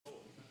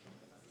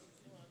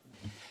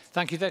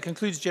Thank you. That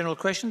concludes general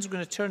questions. We're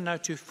going to turn now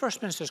to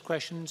First Minister's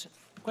questions.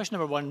 Question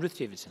number 1, Ruth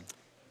Davidson.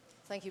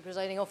 Thank you,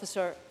 Presiding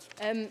Officer.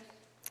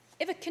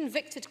 If a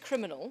convicted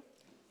criminal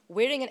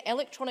wearing an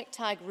electronic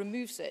tag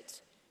removes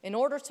it in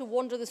order to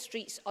wander the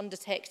streets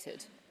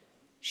undetected,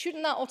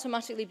 shouldn't that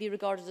automatically be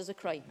regarded as a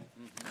crime?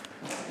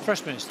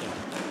 First Minister.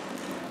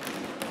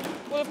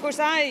 Well, of course,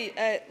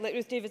 I, like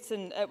Ruth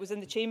Davidson, was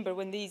in the chamber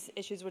when these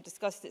issues were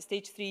discussed at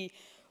stage 3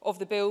 of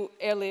the bill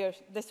earlier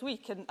this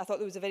week, and I thought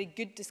there was a very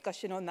good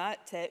discussion on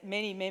that.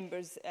 Many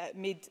members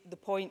made the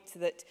point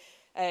that,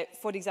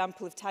 for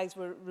example, if tags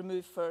were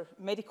removed for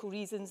medical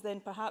reasons, then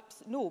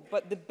perhaps no.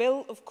 But the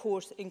bill, of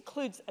course,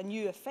 includes a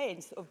new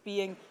offence of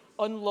being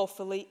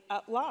unlawfully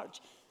at large.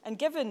 And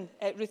given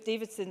Ruth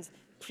Davidson's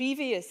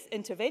previous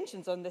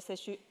interventions on this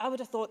issue, I would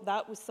have thought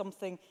that was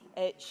something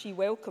she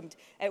welcomed.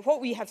 What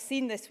we have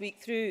seen this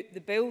week through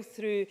the bill,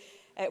 through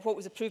what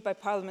was approved by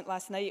Parliament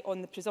last night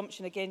on the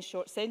presumption against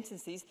short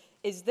sentences,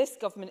 is this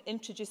government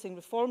introducing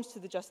reforms to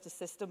the justice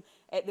system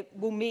that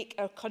will make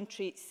our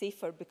country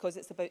safer, because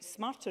it's about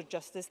smarter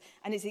justice,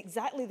 and it's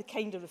exactly the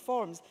kind of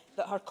reforms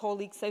that her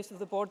colleagues south of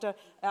the border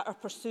are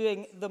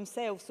pursuing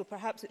themselves. So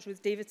perhaps it's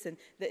Ruth Davidson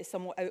that is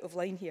somewhat out of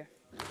line here.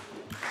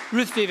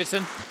 Ruth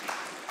Davidson.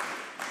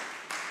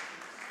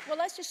 Well,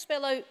 let's just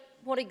spell out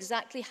what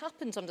exactly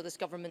happens under this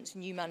government's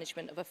new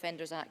Management of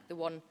Offenders Act, the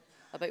one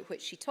about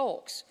which she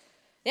talks.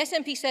 The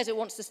SNP says it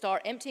wants to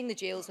start emptying the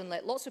jails and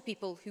let lots of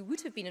people who would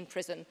have been in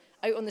prison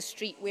out on the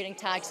street wearing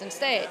tags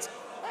instead.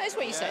 That is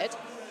what you said.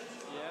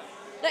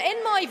 Now,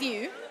 in my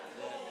view,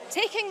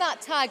 taking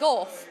that tag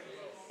off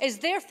is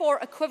therefore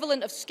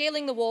equivalent of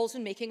scaling the walls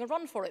and making a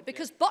run for it,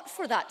 because but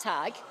for that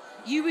tag,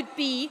 you would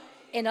be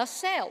in a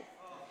cell.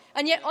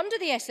 And yet, under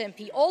the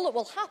SNP, all that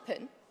will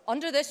happen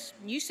under this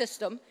new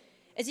system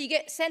is you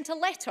get sent a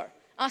letter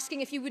asking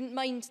if you wouldn't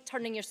mind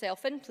turning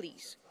yourself in,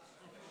 please.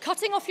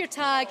 Cutting off your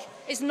tag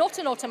is not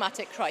an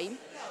automatic crime,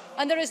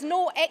 and there is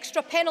no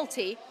extra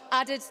penalty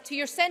added to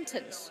your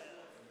sentence.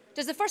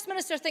 Does the First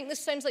Minister think this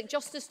sounds like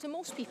justice to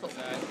most people?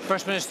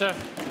 First Minister.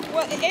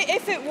 Well,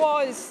 if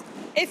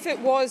it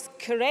was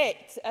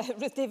correct,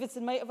 Ruth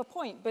Davidson might have a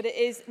point, but it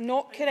is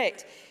not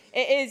correct.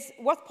 It is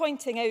worth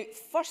pointing out,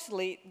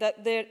 firstly,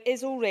 that there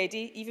is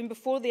already, even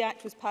before the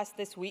Act was passed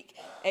this week,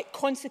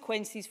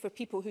 consequences for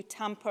people who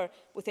tamper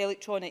with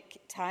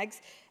electronic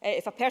tags.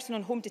 If a person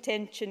on home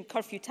detention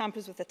curfew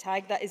tampers with a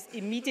tag, that is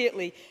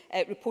immediately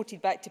reported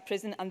back to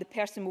prison, and the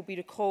person will be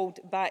recalled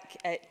back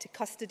to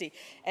custody.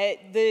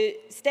 The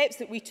steps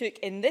that we took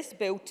in this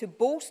bill to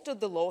bolster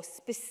the law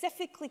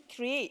specifically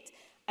create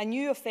a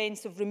new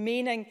offence of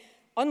remaining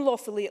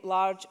unlawfully at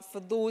large for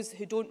those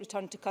who don't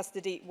return to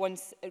custody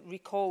once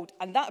recalled.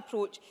 And that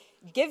approach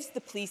gives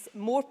the police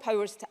more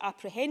powers to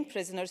apprehend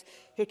prisoners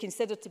who are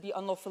considered to be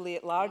unlawfully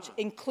at large,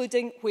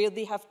 including where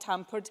they have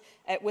tampered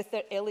with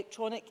their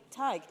electronic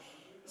tag.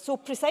 So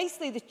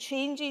precisely the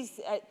changes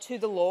to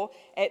the law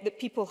that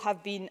people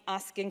have been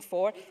asking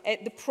for,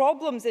 the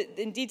problems that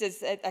indeed,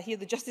 as I hear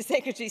the Justice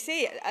Secretary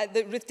say,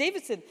 that Ruth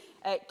Davidson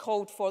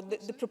called for,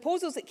 the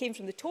proposals that came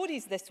from the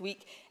Tories this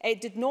week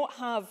did not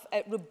have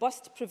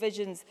robust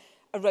provisions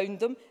around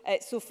them.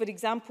 So, for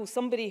example,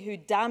 somebody who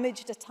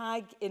damaged a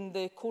tag in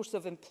the course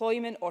of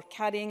employment or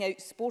carrying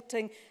out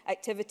sporting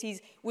activities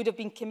would have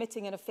been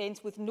committing an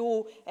offence with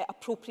no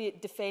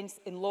appropriate defence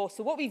in law.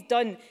 So what we've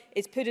done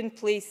is put in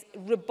place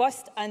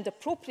robust and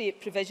appropriate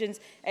provisions.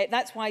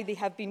 That's why they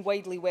have been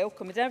widely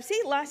welcomed. And I would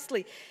say,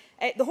 lastly,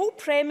 the whole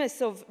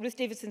premise of Ruth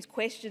Davidson's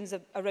questions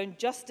around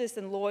justice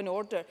and law and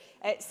order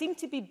seem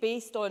to be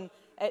based on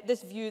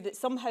this view that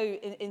somehow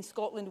in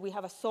Scotland we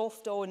have a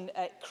soft-on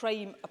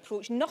crime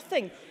approach.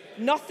 Nothing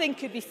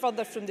could be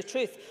further from the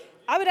truth.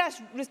 I would ask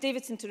Ruth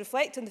Davidson to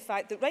reflect on the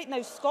fact that right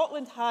now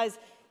Scotland has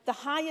the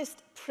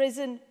highest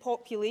prison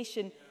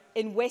population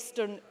in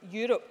Western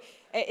Europe.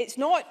 It's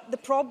not the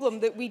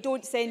problem that we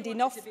don't send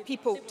enough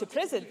people to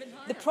prison.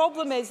 The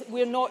problem is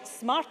we're not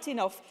smart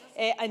enough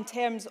in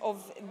terms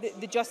of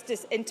the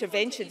justice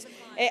interventions.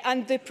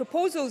 And the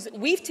proposals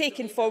we've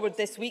taken forward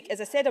this week,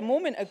 as I said a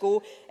moment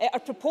ago,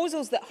 are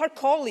proposals that her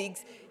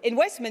colleagues in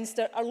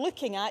Westminster are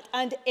looking at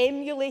and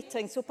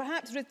emulating. So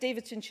perhaps Ruth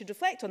Davidson should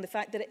reflect on the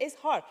fact that it is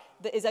her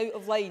that is out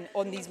of line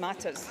on these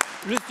matters.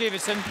 Ruth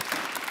Davidson.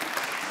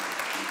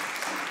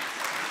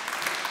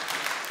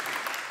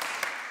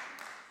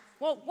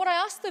 Well, what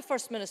I asked the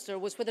First Minister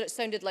was whether it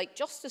sounded like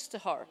justice to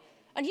her.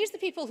 And here's the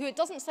people who it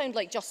doesn't sound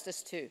like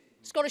justice to.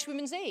 Scottish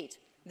Women's Aid.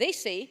 They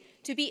say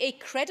to be a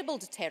credible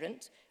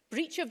deterrent,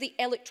 breach of the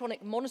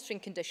electronic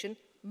monitoring condition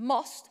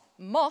must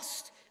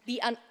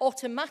be an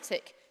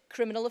automatic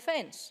criminal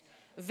offence.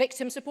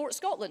 Victim Support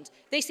Scotland.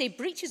 They say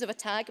breaches of a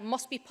tag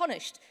must be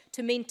punished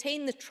to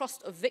maintain the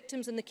trust of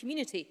victims in the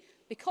community,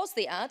 because,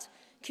 they add,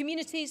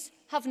 communities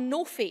have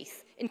no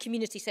faith in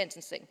community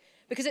sentencing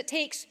because it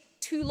takes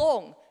too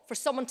long for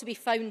someone to be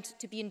found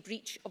to be in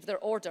breach of their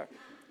order.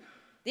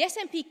 The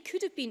SNP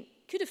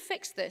could have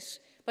fixed this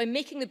by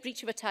making the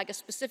breach of a tag a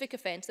specific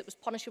offence that was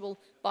punishable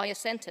by a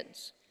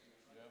sentence.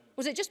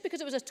 Was it just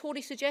because it was a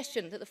Tory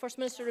suggestion that the First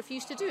Minister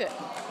refused to do it?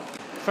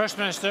 First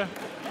Minister.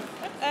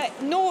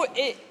 No,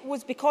 it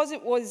was because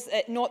it was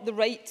not the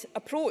right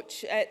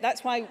approach.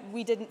 That's why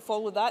we didn't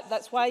follow that.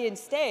 That's why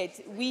instead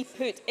we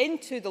put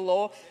into the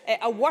law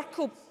a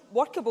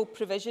workable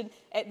provision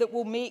that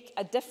will make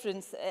a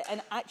difference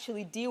and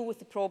actually deal with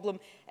the problem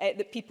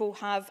that people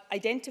have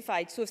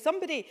identified. So if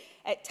somebody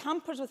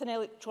tampers with an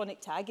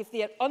electronic tag, if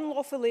they are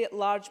unlawfully at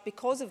large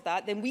because of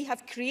that, then we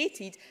have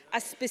created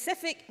a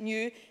specific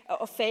new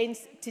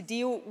offence to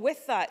deal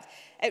with that.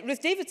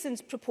 Ruth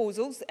Davidson's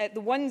proposals, the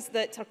ones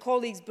that her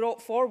colleagues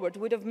brought forward,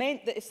 would have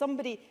meant that if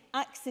somebody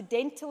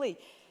accidentally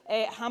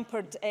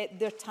hampered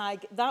their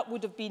tag, that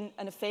would have been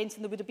an offence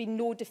and there would have been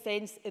no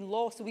defence in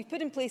law. So we've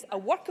put in place a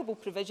workable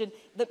provision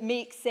that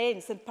makes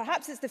sense. And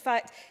perhaps it's the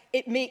fact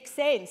it makes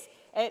sense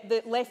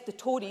that left the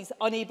Tories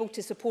unable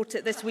to support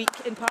it this week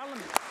in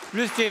Parliament.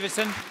 Ruth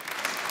Davidson.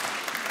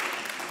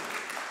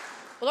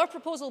 Well, our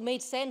proposal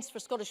made sense for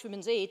Scottish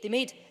Women's Aid. They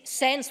made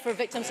sense for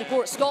Victim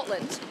Support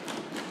Scotland.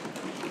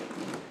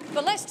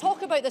 But let's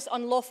talk about this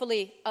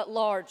unlawfully at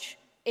large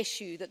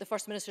issue that the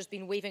First Minister has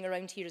been waving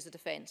around here as a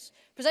defence.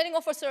 Presiding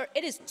Officer,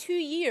 it is 2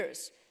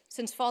 years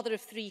since father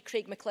of 3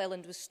 Craig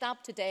McClelland was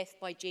stabbed to death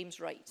by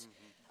James Wright,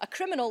 a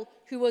criminal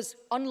who was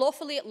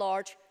unlawfully at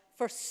large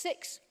for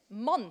 6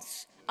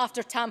 months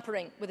after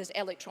tampering with his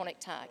electronic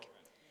tag.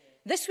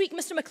 This week,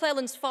 Mr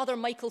McClelland's father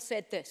Michael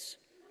said this: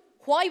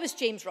 why was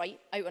James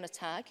Wright out on a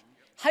tag?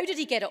 How did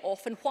he get it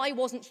off and why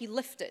wasn't he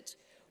lifted?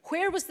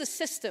 Where was the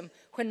system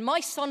when my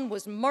son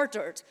was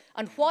murdered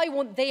and why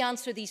won't they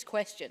answer these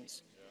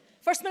questions?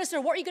 First Minister,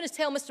 what are you going to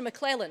tell Mr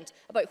McClelland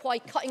about why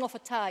cutting off a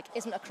tag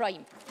isn't a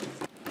crime?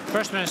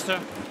 First Minister.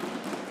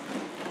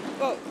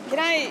 Well, can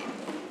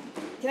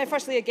I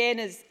firstly, again,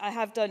 as I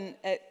have done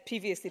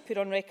previously, put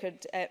on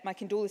record my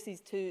condolences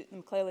to the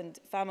McClelland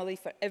family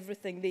for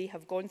everything they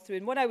have gone through.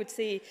 And what I would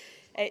say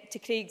to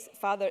Craig's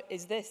father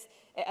is this.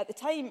 At the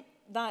time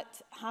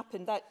that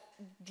happened, that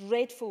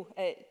dreadful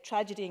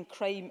tragedy and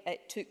crime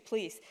took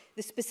place,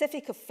 the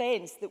specific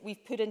offence that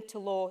we've put into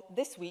law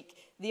this week,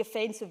 the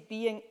offence of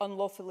being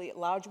unlawfully at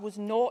large, was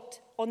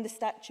not on the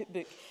statute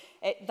book.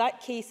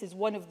 That case is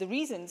one of the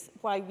reasons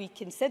why we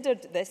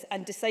considered this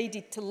and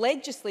decided to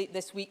legislate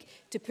this week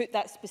to put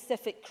that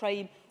specific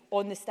crime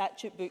on the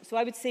statute book. So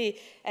I would say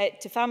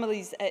to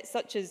families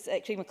such as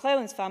Craig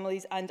McClelland's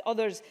families and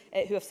others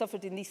who have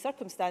suffered in these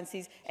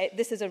circumstances,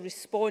 this is a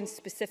response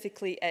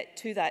specifically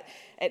to that.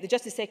 The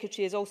Justice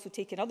Secretary has also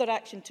taken other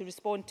action to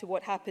respond to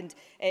what happened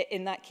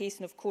in that case,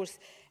 and of course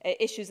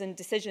issues and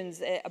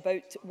decisions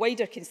about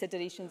wider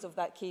considerations of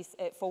that case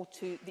fall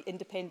to the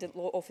independent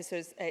law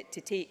officers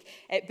to take.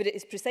 But it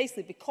is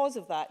precisely because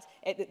of that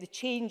that the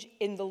change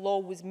in the law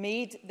was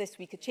made this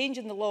week, a change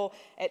in the law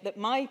that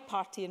my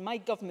party and my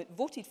government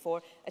voted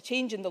for, a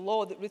change in the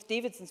law that Ruth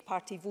Davidson's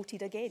party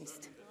voted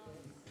against.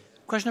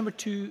 Question number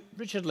 2,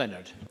 Richard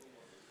Leonard.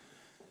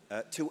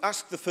 To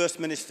ask the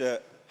First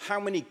Minister how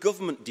many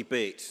government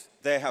debates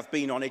there have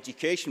been on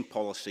education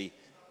policy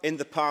in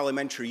the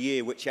parliamentary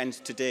year which ends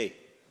today.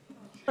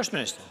 First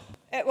Minister.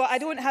 Well, I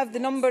don't have the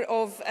number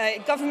of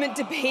government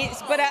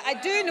debates, but I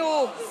do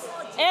know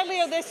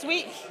earlier this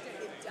week,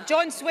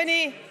 John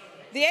Swinney,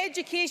 the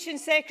Education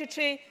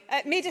Secretary,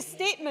 made a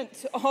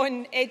statement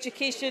on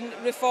education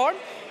reform.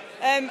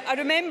 I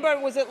remember,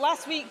 was it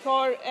last week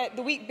or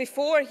the week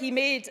before, he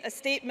made a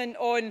statement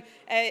on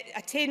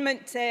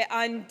attainment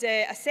and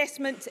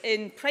assessment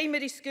in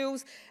primary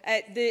schools.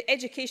 The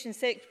Education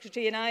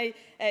Secretary and I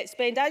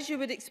spend, as you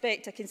would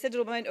expect, a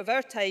considerable amount of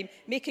our time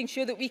making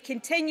sure that we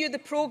continue the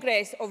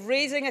progress of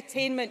raising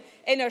attainment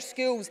in our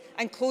schools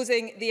and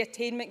closing the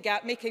attainment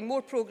gap, making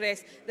more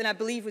progress than I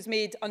believe was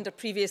made under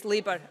previous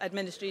Labour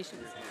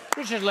administrations.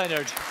 Richard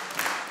Leonard.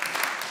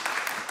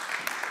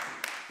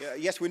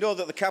 Yes, we know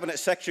that the Cabinet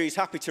Secretary is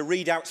happy to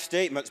read out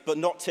statements but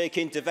not take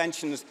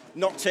interventions,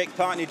 not take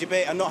part in a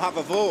debate and not have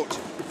a vote.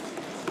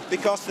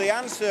 Because the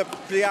answer,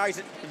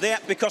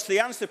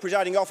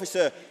 Presiding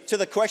Officer, to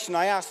the question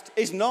I asked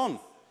is none.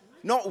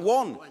 Not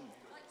one.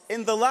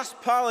 In the last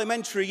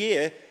parliamentary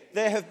year,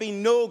 there have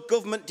been no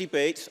government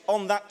debates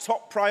on that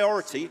top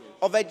priority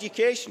of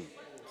education.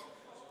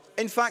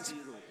 In fact,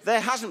 there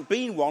hasn't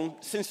been one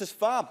since as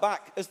far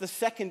back as the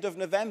 2nd of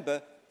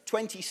November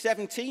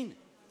 2017.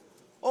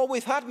 Or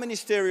we've had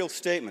ministerial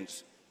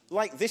statements,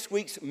 like this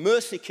week's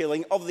mercy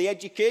killing of the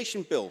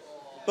education bill,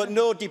 but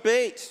no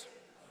debate.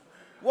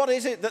 What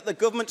is it that the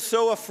government's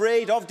so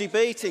afraid of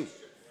debating?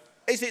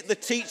 Is it the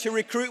teacher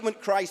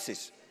recruitment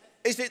crisis?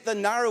 Is it the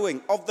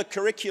narrowing of the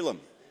curriculum?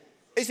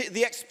 Is it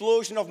the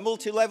explosion of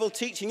multi-level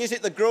teaching? Is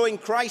it the growing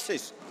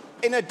crisis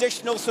in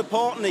additional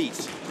support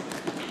needs?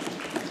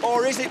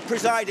 Or is it,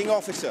 Presiding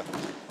Officer,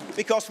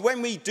 because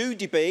when we do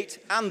debate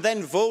and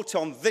then vote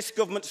on this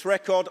government's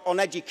record on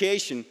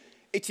education,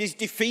 it is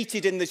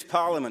defeated in this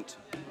Parliament?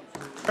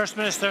 First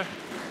Minister.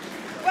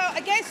 Well,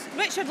 I guess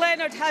Richard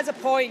Leonard has a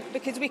point,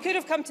 because we could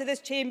have come to this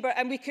chamber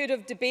and we could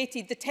have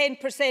debated the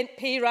 10%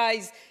 pay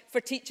rise for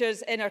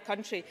teachers in our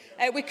country.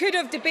 We could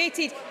have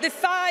debated the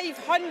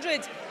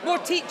 500 more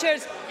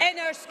teachers in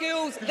our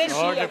schools this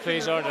year. Order,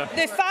 please, order.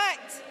 The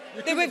fact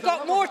that we've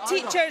got more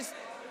teachers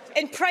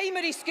in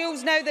primary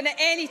schools now than at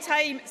any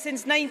time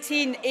since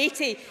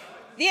 1980.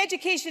 The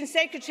Education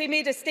Secretary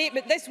made a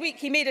statement this week,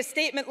 he made a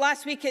statement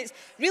last week. It's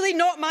really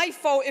not my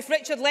fault if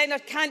Richard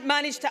Leonard can't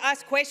manage to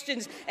ask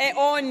questions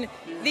on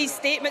these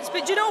statements.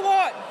 But do you know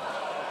what?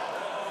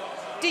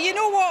 Do you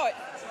know what?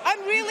 I'm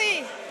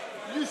really...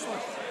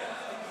 Useless.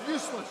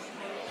 Useless.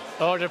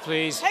 Order,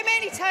 please. How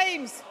many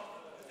times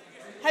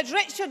had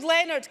Richard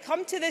Leonard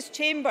come to this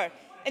chamber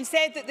and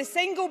said that the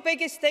single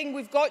biggest thing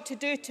we've got to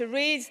do to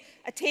raise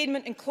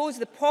attainment and close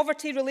the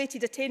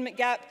poverty-related attainment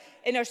gap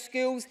in our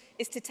schools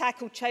is to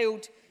tackle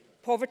child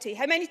poverty?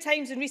 How many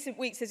times in recent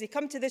weeks has he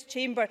come to this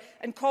chamber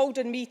and called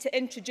on me to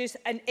introduce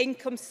an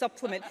income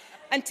supplement?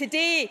 And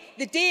today,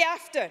 the day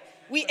after,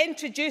 we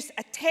introduce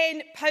a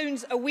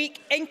 £10 a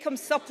week income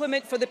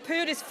supplement for the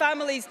poorest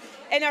families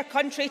in our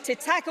country to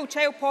tackle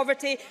child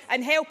poverty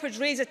and help us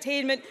raise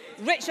attainment.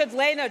 Richard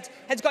Leonard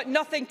has got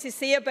nothing to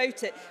say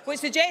about it, which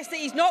suggests that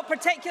he's not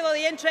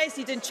particularly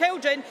interested in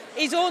children,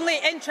 he's only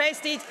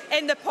interested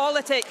in the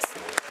politics.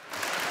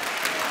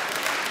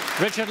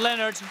 Richard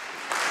Leonard.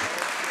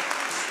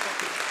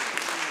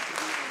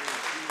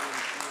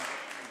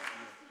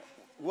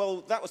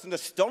 Well, that was an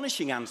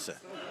astonishing answer,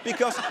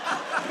 because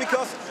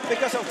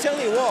I'll tell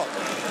you what,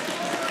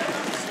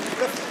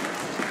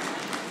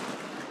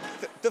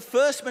 the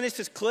First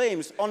Minister's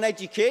claims on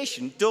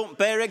education don't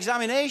bear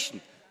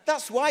examination.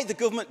 That's why the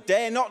government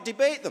dare not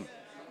debate them.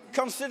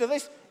 Consider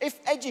this: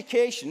 if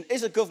education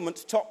is a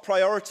government's top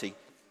priority,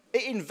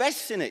 it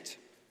invests in it.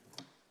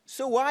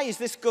 So why is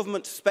this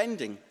government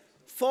spending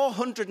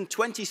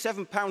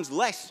 £427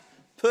 less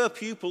per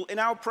pupil in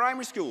our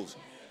primary schools?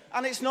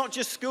 And it's not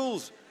just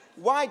schools.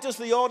 Why does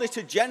the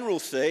Auditor General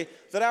say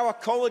that our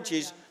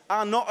colleges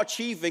are not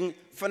achieving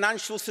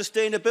financial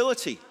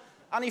sustainability?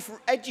 And if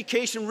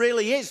education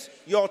really is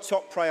your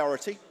top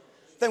priority,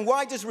 then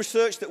why does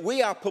research that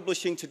we are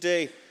publishing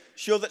today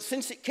show that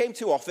since it came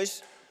to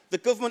office, the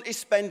government is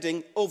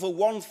spending over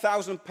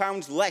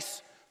 £1,000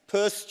 less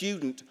per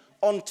student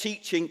on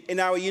teaching in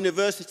our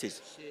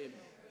universities?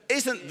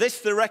 Isn't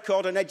this the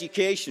record on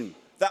education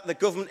that the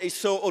government is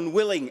so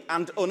unwilling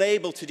and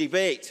unable to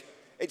debate?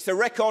 It's a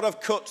record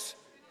of cuts.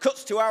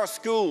 Cuts to our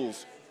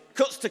schools,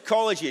 cuts to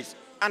colleges,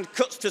 and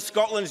cuts to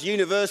Scotland's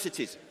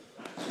universities.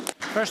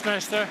 First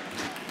Minister.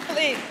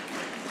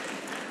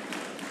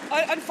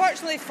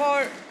 Unfortunately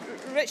for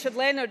Richard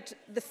Leonard,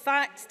 the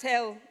facts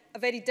tell a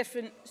very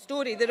different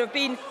story. There have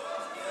been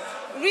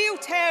real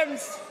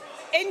terms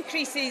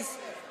increases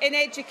in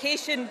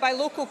education by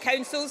local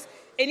councils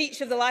in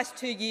each of the last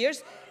 2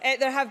 years.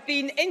 There have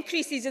been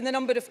increases in the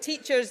number of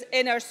teachers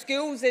in our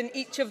schools in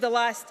each of the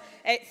last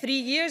 3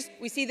 years.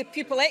 We see the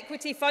Pupil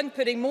Equity Fund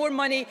putting more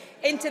money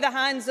into the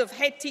hands of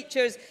head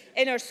teachers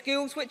in our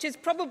schools, which is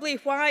probably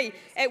why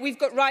we've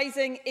got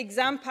rising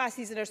exam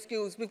passes in our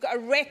schools. We've got a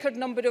record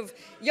number of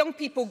young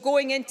people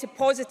going into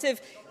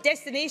positive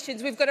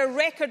destinations. We've got a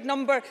record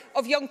number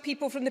of young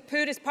people from the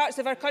poorest parts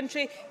of our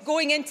country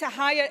going into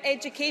higher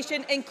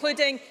education,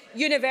 including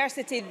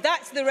university.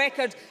 That's the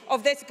record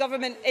of this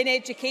government in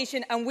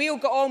education, and we'll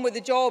go on with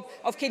the job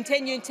of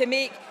continuing to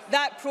make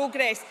that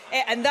progress.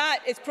 And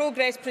that is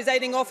progress,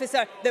 Presiding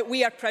Officer, that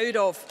we are proud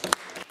of.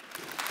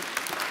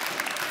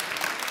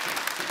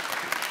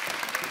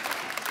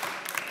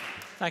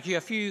 Thank you.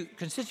 A few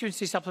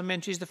constituency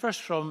supplementaries. The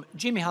first from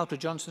Jamie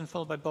Halker-Johnson,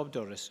 followed by Bob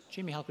Doris.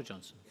 Jamie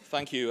Halker-Johnson.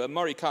 Thank you.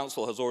 Murray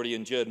Council has already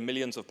endured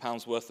millions of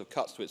pounds worth of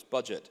cuts to its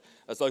budget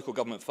as local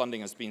government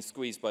funding has been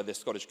squeezed by this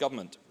Scottish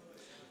Government.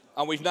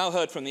 And we've now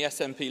heard from the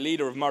SNP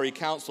leader of Murray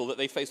Council that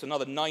they face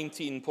another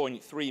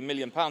 £19.3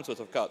 million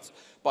worth of cuts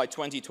by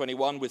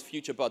 2021, with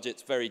future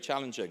budgets very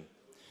challenging.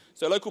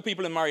 So local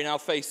people in Murray now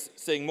face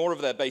seeing more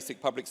of their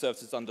basic public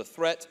services under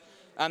threat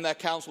and their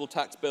council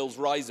tax bills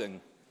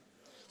rising.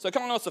 So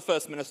can I ask the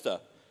First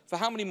Minister, for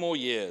how many more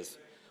years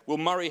will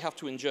Murray have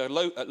to endure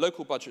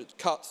local budget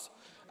cuts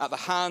at the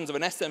hands of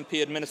an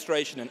SNP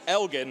administration in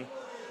Elgin,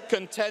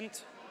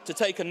 content to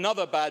take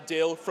another bad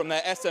deal from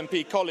their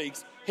SNP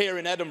colleagues here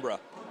in Edinburgh?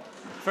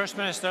 First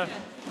Minister.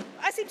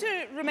 I seem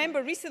to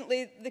remember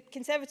recently the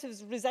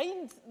Conservatives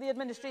resigned the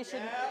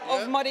administration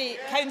of Murray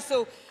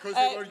Council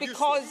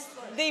because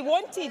they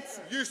wanted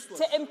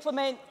to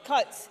implement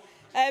cuts.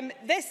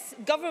 This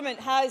government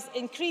has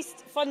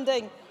increased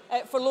funding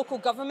for local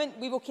government.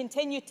 We will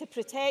continue to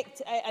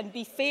protect and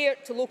be fair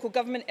to local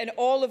government in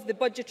all of the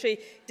budgetary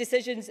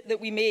decisions that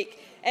we make.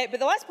 But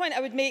the last point I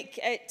would make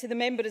to the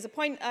member is a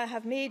point I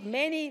have made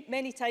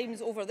many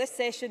times over this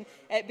session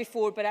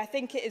before, but I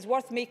think it is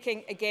worth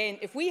making again.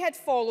 If we had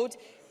followed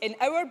in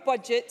our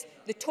budget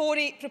the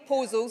Tory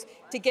proposals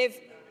to give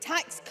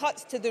tax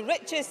cuts to the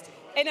richest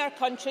in our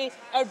country,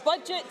 our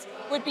budget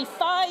would be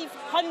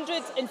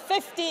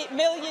 £550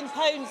 million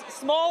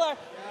smaller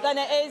than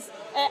it is,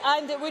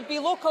 and it would be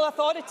local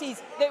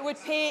authorities that would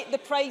pay the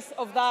price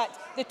of that.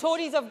 The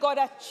Tories have got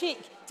a cheek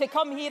to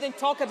come here and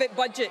talk about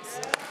budgets.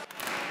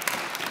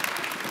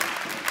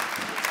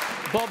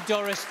 Bob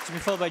Doris, to be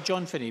followed by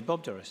John Finney.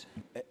 Bob Doris.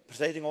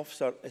 Presiding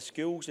Officer,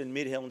 schools in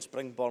Maryhill and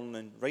Springburn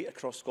and right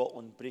across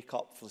Scotland break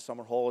up for the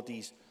summer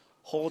holidays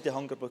holiday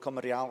hunger become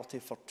a reality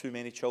for too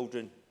many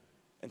children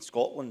in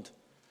Scotland.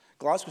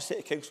 Glasgow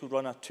City Council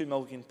run a £2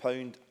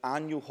 million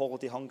annual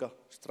holiday hunger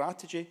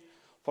strategy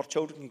where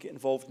children can get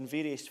involved in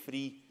various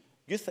free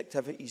youth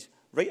activities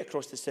right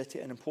across the city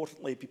and,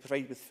 importantly, be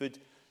provided with food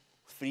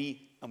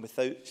free and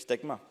without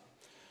stigma.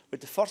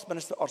 Would the First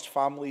Minister urge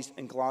families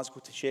in Glasgow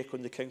to check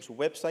on the Council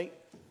website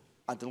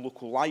and in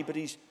local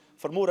libraries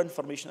for more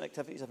information and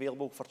activities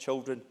available for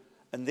children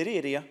in their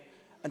area?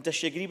 And does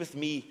she agree with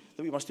me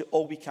that we must do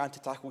all we can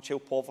to tackle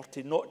child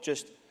poverty, not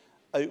just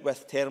out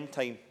with term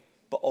time,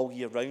 but all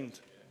year round?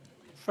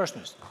 First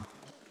Minister.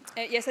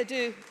 Yes, I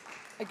do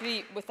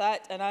agree with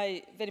that, and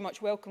I very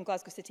much welcome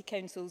Glasgow City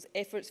Council's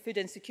efforts. Food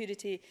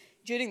insecurity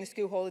during the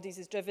school holidays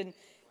is driven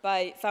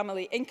by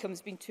family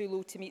incomes being too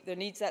low to meet their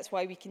needs. That's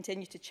why we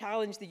continue to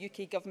challenge the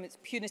UK Government's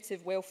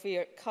punitive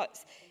welfare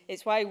cuts.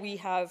 It's why we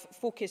have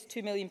focused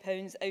 £2 million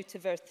out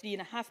of our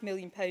 £3.5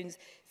 million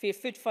Fair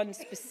Food Fund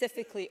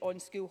specifically on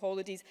school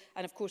holidays.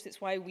 And of course,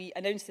 it's why we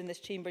announced in this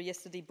chamber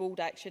yesterday bold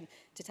action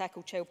to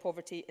tackle child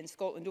poverty in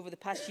Scotland. Over the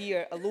past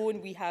year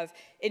alone, we have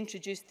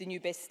introduced the new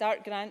Best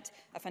Start grant,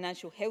 a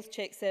financial health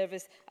check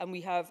service, and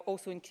we have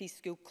also increased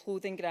school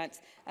clothing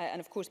grants. And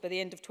of course, by the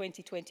end of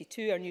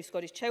 2022, our new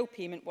Scottish Child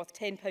Payment, worth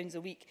 £10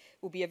 a week,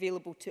 will be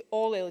available to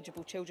all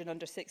eligible children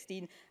under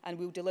 16, and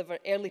will deliver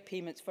early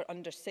payments for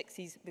under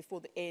 6s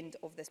before the end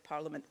of this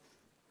Parliament.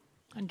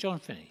 And John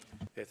Finney.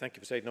 Thank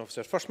you, Presiding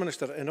Officer. First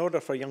Minister, in order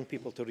for young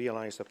people to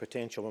realise their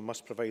potential, we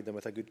must provide them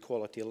with a good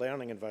quality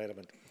learning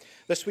environment.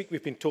 This week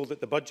we've been told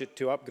that the budget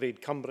to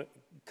upgrade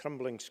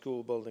crumbling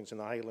school buildings in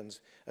the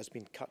Highlands has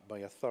been cut by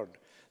a third.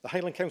 The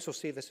Highland Council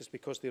say this is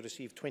because they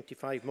received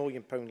 £25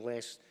 million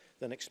less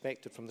than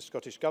expected from the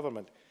Scottish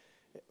Government.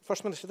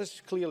 First Minister, this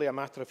is clearly a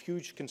matter of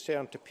huge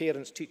concern to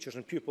parents, teachers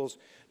and pupils,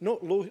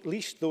 not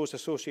least those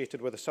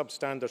associated with the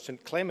substandard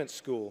St Clement's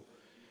School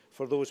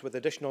for those with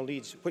additional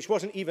needs, which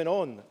wasn't even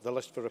on the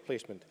list for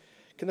replacement.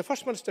 Can the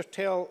First Minister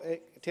tell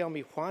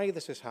me why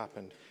this has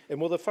happened? And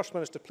will the First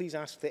Minister please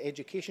ask the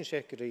Education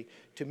Secretary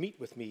to meet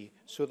with me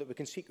so that we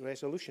can seek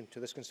resolution to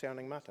this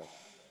concerning matter?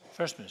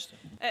 First Minister.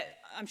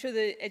 I'm sure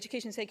the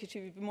Education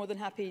Secretary would be more than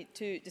happy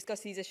to discuss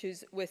these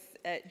issues with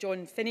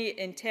John Finney.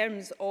 In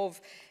terms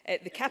of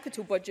the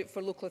capital budget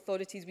for local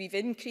authorities, we've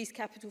increased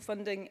capital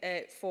funding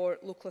for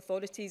local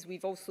authorities.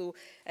 We've also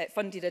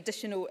funded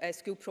additional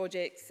school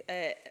projects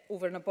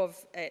over and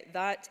above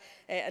that.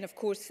 And of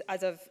course,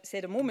 as I've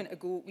said a moment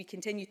ago, we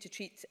continue to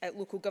treat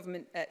local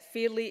government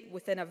fairly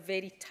within a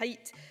very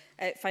tight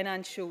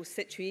financial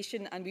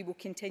situation, and we will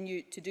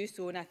continue to do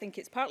so. And I think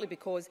it's partly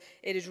because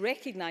it is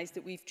recognised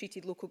that we've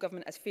treated local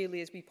government as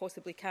fairly as we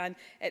possibly can,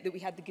 that we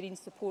had the Green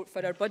support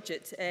for our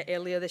budget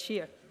earlier this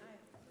year.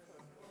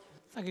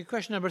 Thank you.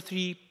 Question number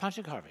 3,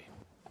 Patrick Harvey.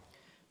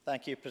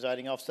 Thank you,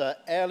 Presiding Officer.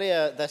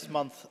 Earlier this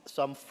month,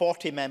 some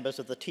 40 members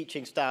of the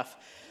teaching staff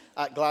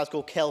at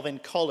Glasgow Kelvin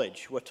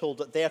College were told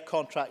that their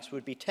contracts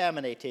would be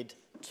terminated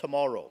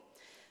tomorrow.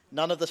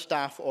 None of the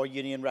staff or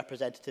union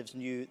representatives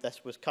knew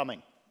this was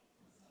coming.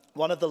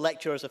 One of the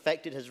lecturers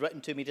affected has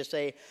written to me to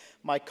say,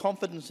 "My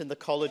confidence in the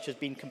college has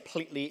been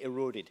completely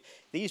eroded.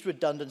 These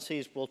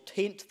redundancies will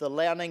taint the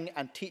learning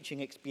and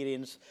teaching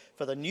experience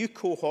for the new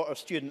cohort of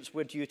students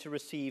we're due to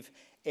receive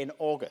in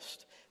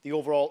August. The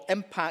overall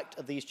impact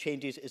of these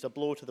changes is a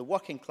blow to the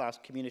working class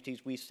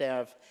communities we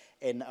serve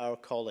in our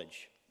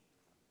college."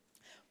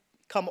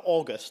 Come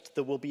August,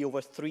 there will be over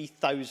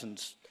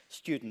 3,000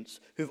 students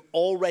who've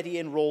already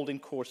enrolled in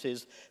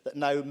courses that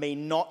now may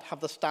not have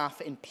the staff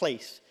in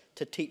place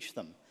to teach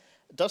them.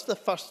 Does the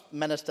First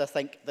Minister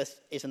think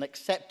this is an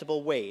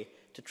acceptable way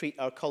to treat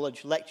our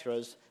college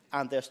lecturers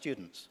and their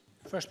students?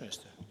 First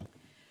Minister.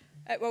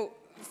 Well,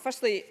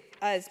 firstly,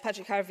 as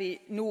Patrick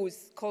Harvey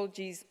knows,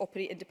 colleges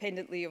operate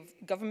independently of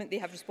government. They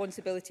have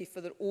responsibility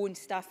for their own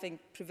staffing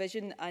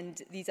provision,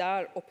 and these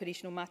are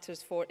operational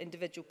matters for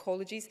individual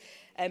colleges.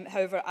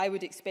 However, I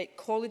would expect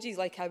colleges,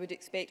 like I would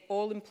expect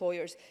all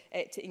employers,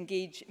 to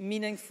engage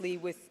meaningfully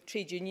with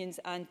trade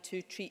unions and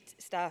to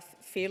treat staff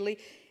fairly.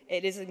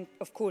 It is,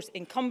 of course,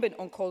 incumbent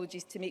on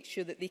colleges to make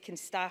sure that they can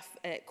staff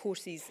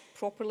courses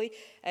properly.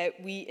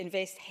 We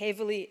invest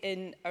heavily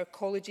in our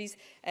colleges.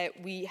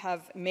 We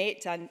have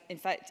met and, in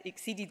fact,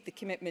 exceeded the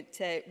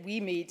commitment we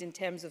made in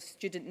terms of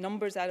student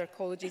numbers at our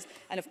colleges.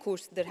 And, of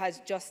course, there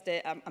has just,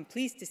 I'm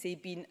pleased to say,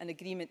 been an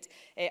agreement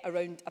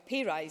around a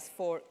pay rise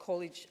for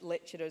college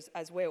lecturers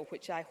as well,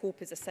 which I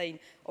hope is a sign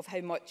of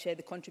how much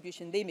the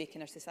contribution they make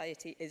in our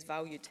society is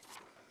valued.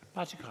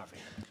 Patrick Harvey.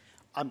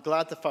 I'm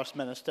glad the First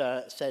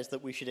Minister says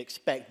that we should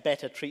expect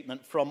better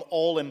treatment from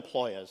all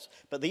employers.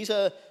 But these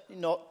are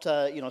not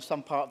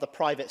some part of the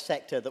private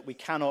sector that we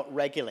cannot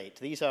regulate.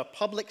 These are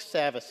public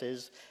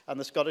services, and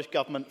the Scottish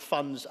Government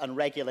funds and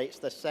regulates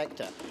this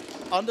sector.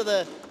 Under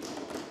the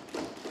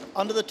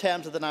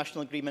terms of the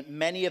national agreement,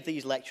 many of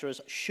these lecturers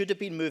should have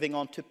been moving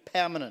on to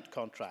permanent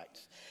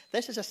contracts.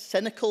 This is a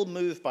cynical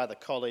move by the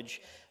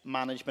college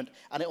management,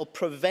 and it will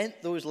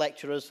prevent those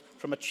lecturers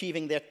from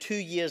achieving their 2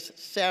 years'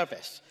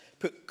 service.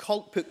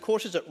 Put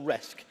courses at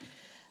risk,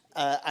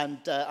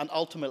 and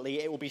ultimately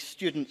it will be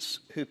students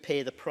who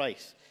pay the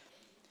price.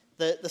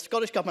 The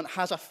Scottish Government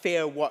has a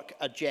fair work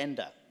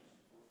agenda,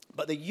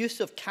 but the use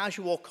of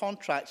casual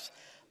contracts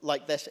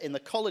like this in the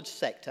college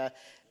sector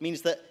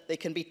means that they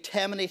can be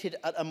terminated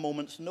at a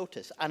moment's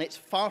notice, and it's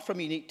far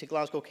from unique to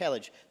Glasgow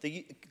College,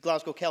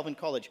 Glasgow Kelvin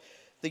College.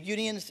 The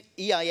unions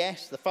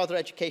EIS, the Further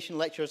Education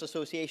Lecturers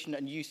Association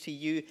and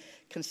UCU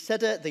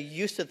consider the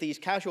use of these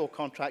casual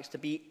contracts to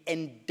be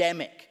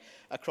endemic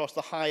across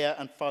the higher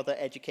and further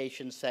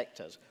education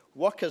sectors.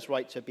 Workers'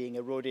 rights are being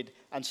eroded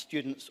and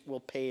students will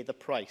pay the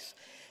price.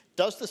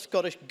 Does the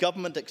Scottish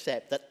Government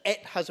accept that it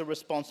has a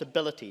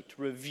responsibility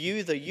to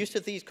review the use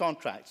of these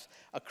contracts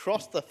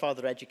across the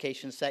further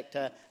education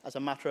sector as a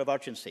matter of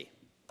urgency?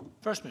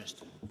 First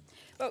Minister.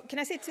 Well, can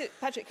I say to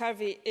Patrick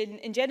Harvey,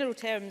 in general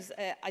terms,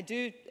 I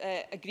do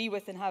agree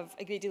with and have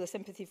a great deal of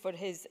sympathy for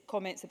his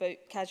comments about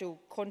casual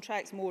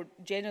contracts more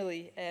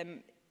generally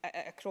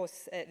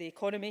across the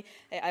economy.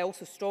 I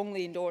also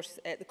strongly endorse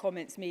the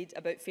comments made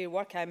about fair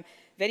work. I'm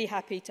very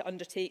happy to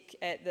undertake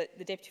that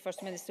the Deputy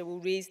First Minister will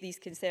raise these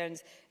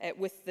concerns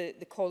with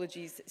the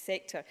colleges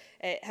sector.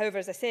 However,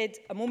 as I said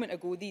a moment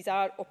ago, these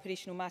are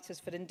operational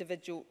matters for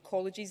individual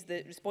colleges.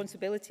 The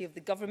responsibility of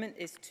the government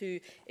is to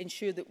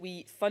ensure that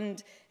we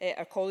fund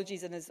our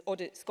colleges, and as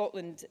Audit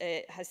Scotland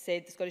has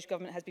said, the Scottish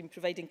Government has been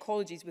providing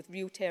colleges with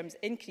real terms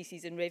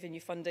increases in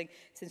revenue funding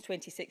since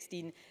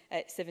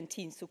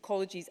 2016-17. So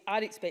colleges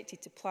are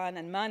expected to plan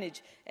and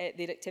manage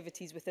their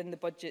activities within the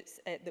budgets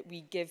that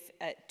we give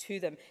to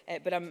them.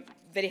 But I'm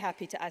very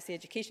happy to ask the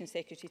Education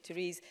Secretary to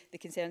raise the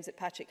concerns that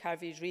Patrick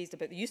Harvey has raised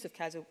about the use of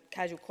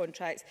casual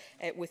contracts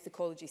with the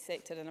colleges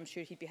sector, and I'm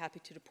sure he'd be happy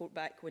to report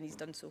back when he's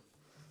done so.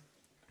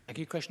 Thank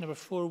you. Question number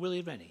 4,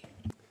 Willie Rennie.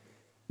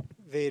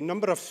 The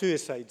number of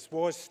suicides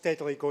was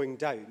steadily going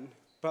down,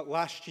 but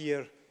last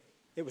year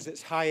it was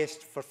its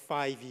highest for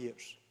 5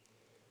 years.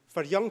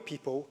 For young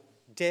people,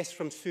 deaths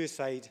from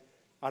suicide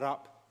are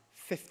up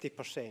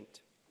 50%.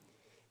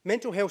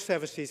 Mental health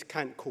services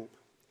can't cope.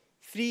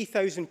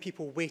 3,000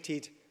 people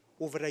waited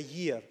over a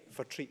year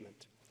for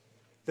treatment.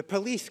 The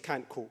police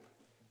can't cope.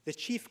 The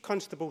Chief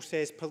Constable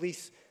says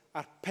police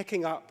are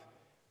picking up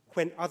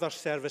when other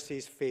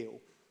services fail.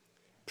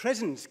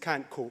 Prisons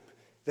can't cope.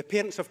 The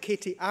parents of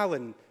Katie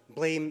Allen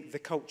blame the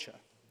culture.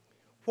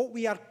 What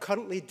we are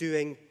currently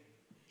doing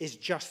is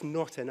just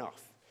not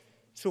enough.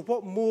 So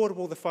what more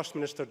will the First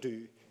Minister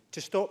do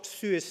to stop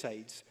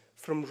suicides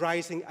from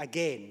rising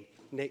again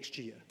next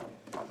year?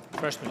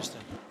 First Minister.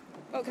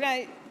 Well, can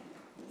I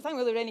thank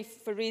Willie Rennie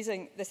for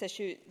raising this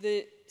issue.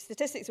 The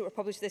statistics that were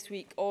published this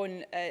week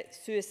on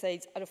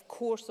suicides are of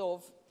course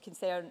of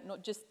concern,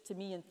 not just to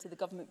me and to the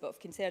government, but of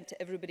concern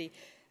to everybody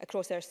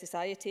across our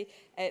society.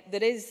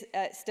 There is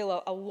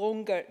still a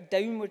longer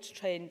downwards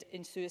trend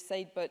in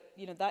suicide, but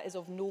that is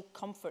of no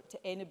comfort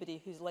to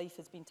anybody whose life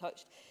has been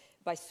touched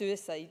by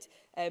suicide.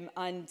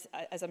 And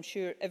as I'm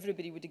sure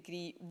everybody would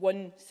agree,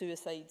 one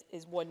suicide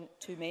is one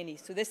too many.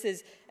 So this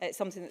is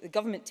something that the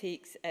government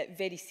takes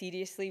very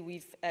seriously.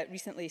 We've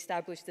recently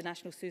established the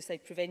National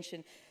Suicide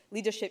Prevention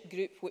Leadership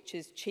Group, which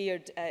is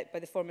chaired by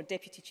the former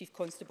Deputy Chief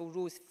Constable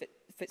Rose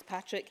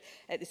Fitzpatrick.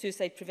 The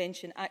Suicide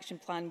Prevention Action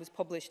Plan was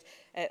published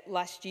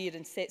last year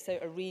and sets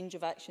out a range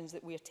of actions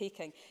that we are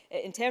taking.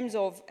 In terms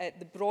of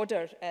the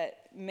broader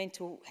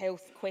mental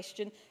health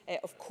question,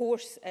 of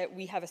course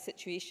we have a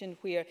situation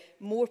where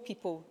more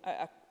people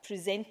are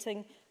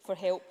presenting for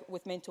help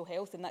with mental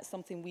health, and that's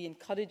something we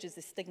encourage as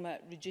the stigma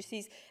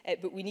reduces.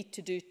 But we need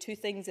to do two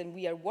things, and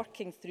we are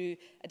working through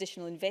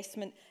additional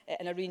investment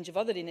and a range of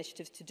other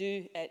initiatives to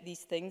do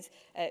these things.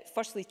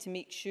 Firstly, to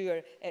make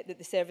sure that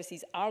the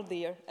services are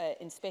there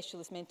in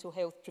specialist mental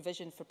health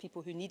provision for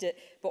people who need it,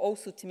 but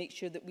also to make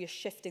sure that we are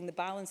shifting the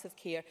balance of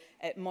care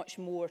much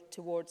more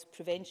towards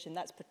prevention.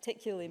 That's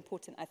particularly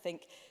important, I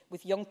think,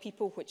 with young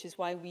people, which is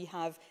why we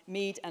have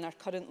made and are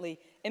currently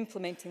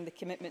implementing the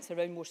commitments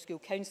around more school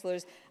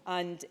counsellors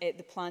and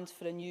the plans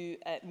for a new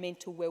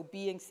mental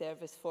wellbeing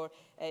service for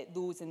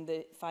those in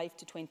the 5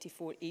 to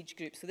 24 age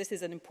group. So this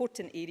is an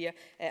important area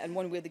and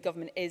one where the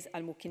government is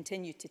and will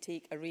continue to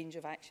take a range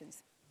of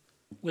actions.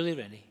 Willie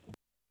Rennie.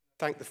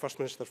 Thank the First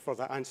Minister for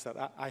that answer.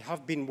 I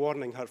have been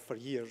warning her for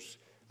years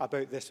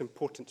about this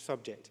important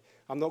subject.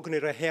 I'm not going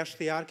to rehearse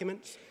the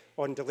arguments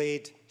on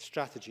delayed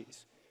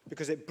strategies,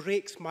 because it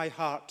breaks my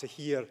heart to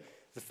hear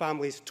the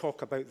families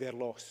talk about their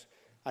loss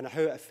and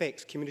how it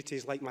affects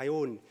communities like my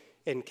own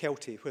in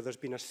Kelty, where there's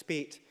been a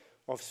spate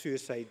of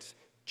suicides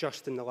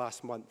just in the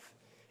last month.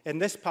 In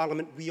this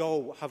Parliament, we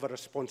all have a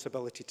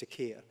responsibility to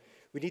care.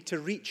 We need to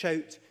reach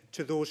out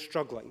to those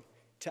struggling,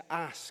 to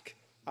ask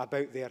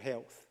about their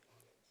health.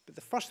 But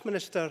the First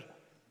Minister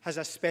has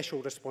a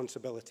special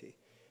responsibility.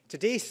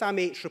 Today,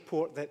 SAMH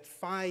report that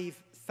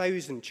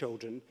 5,000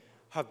 children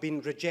have been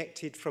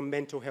rejected from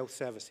mental health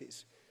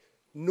services.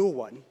 No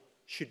one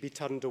should be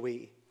turned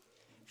away.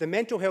 The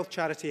mental health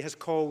charity has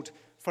called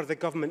for the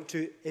government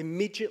to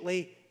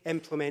immediately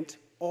implement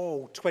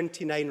all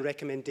 29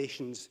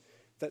 recommendations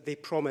that they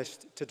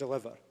promised to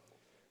deliver.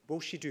 Will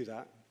she do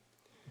that?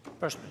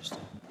 First Minister.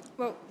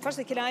 Well,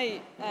 firstly, can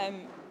I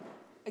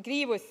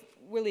agree with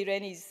Willie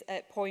Rennie's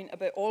point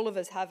about all of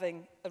us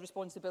having a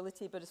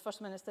responsibility, but as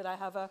First Minister I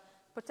have a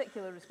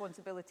particular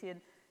responsibility,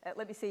 and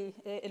let me say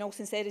in all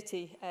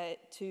sincerity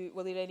to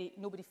Willie Rennie,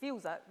 nobody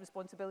feels that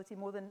responsibility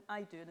more than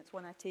I do, and it's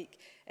one I take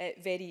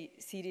very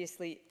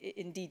seriously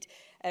indeed.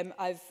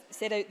 I've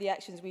set out the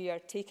actions we are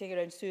taking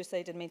around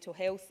suicide and mental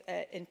health.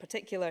 In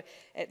particular,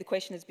 the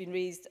question has been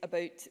raised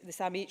about the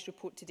SAMH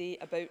report today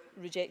about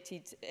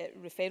rejected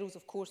referrals.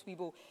 Of course, we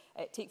will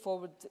take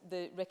forward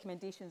the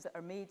recommendations that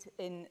are made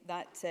in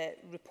that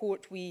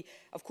report. We,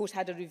 of course,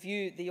 had a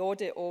review, the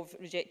audit of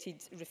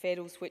rejected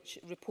referrals, which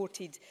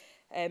reported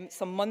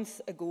some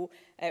months ago.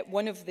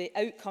 One of the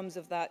outcomes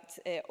of that,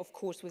 of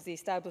course, was the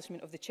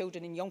establishment of the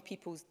Children and Young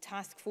People's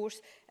Task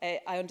Force.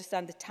 I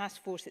understand the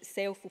task force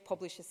itself will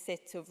publish a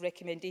set of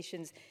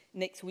recommendations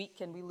next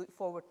week, and we look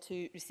forward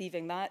to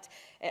receiving that.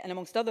 And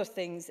amongst other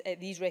things,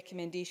 these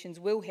recommendations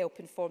will help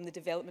inform the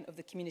development of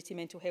the community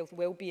mental health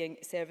wellbeing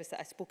service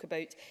that I spoke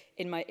about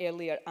in my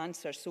earlier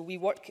answer. So we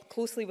work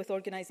closely with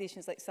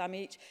organisations like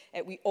SAMH.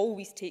 We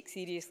always take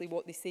seriously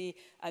what they say,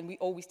 and we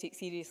always take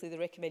seriously the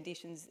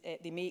recommendations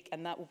they make,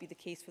 and that will be the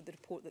case for the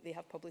report that they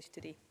have published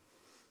today.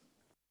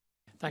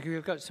 Thank you.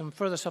 We've got some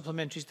further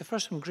supplementaries. The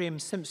first from Graham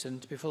Simpson,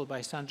 to be followed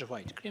by Sandra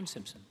White. Graham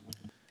Simpson.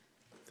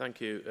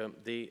 Thank you.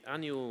 The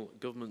annual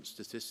government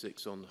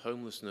statistics on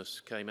homelessness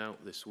came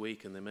out this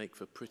week, and they make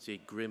for pretty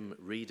grim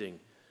reading.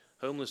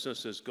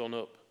 Homelessness has gone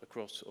up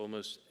across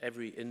almost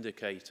every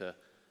indicator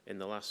in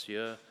the last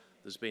year.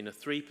 There's been a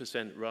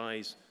 3%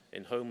 rise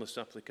in homeless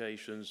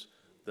applications.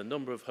 The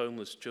number of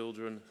homeless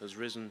children has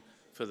risen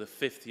for the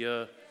 5th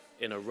year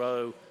in a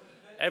row.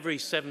 Every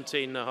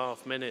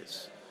 17.5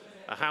 minutes,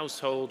 a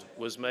household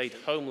was made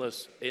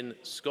homeless in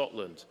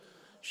Scotland.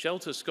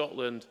 Shelter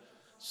Scotland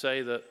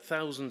say that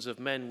thousands of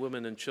men,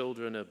 women and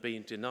children are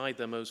being denied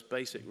their most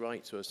basic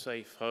right to a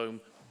safe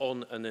home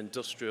on an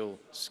industrial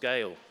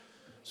scale.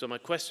 So my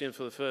question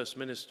for the First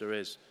Minister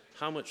is,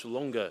 how much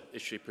longer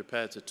is she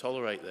prepared to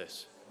tolerate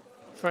this?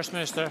 First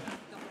Minister.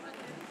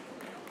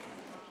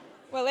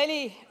 Well,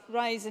 any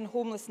rise in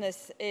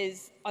homelessness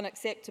is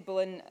unacceptable,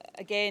 and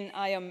again,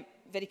 I am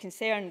very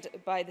concerned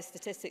by the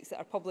statistics that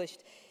are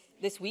published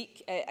this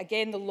week.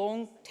 Again, the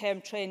long-term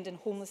trend in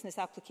homelessness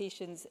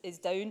applications is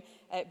down,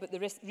 but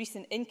the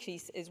recent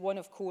increase is one,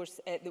 of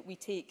course, that we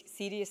take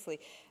seriously.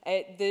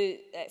 The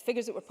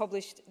figures that were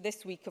published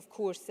this week, of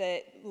course,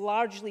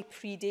 largely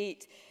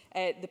predate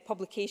the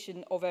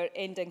publication of our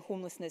Ending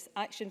Homelessness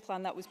Action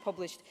Plan. That was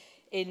published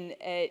in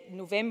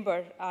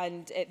November,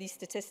 and these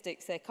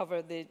statistics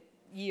cover the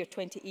year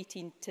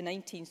 2018 to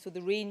 19. So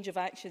the range of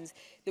actions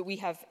that we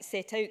have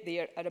set out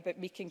there are about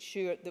making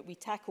sure that we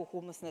tackle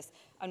homelessness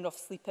and rough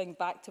sleeping,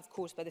 backed, of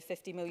course, by the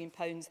 £50 million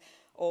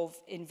of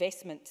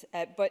investment.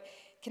 But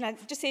can I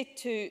just say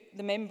to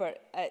the member,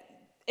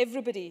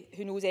 everybody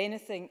who knows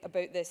anything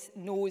about this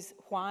knows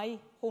why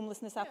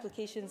homelessness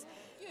applications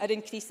are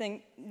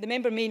increasing. The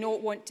member may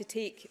not want to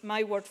take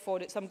my word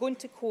for it, so I'm going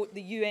to quote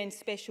the UN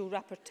Special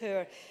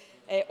Rapporteur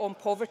on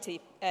poverty.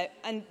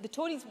 And the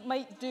Tories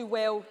might do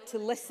well to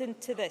listen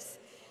to this,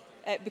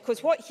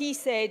 because what he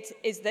said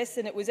is this,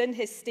 and it was in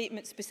his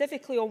statement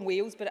specifically on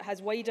Wales, but it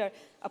has wider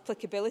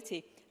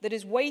applicability. There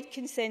is wide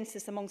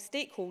consensus among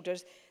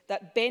stakeholders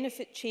that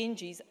benefit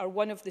changes are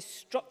one of the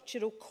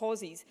structural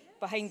causes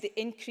behind the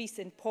increase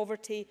in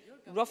poverty,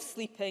 rough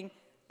sleeping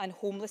and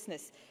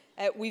homelessness.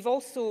 We've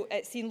also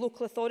seen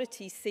local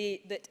authorities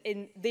say that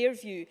in their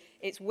view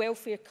it's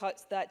welfare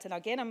cuts that, and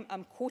again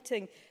I'm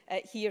quoting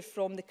here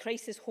from the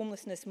Crisis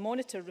Homelessness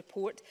Monitor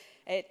report,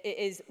 it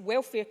is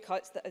welfare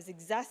cuts that has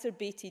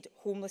exacerbated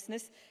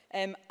homelessness,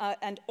 and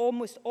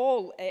almost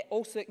all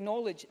also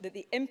acknowledge that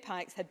the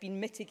impacts had been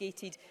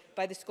mitigated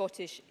by the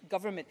Scottish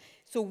Government.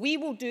 So we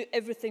will do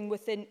everything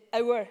within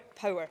our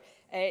power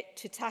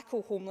to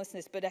tackle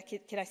homelessness, but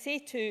can I say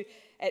to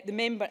the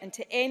member and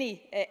to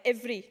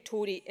every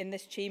Tory in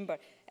this chamber,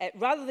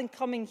 rather than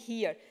coming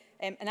here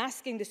and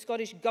asking the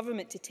Scottish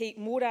Government to take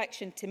more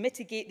action to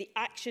mitigate the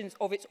actions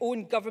of its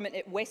own government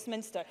at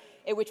Westminster,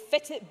 it would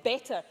fit it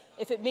better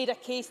if it made a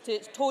case to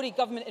its Tory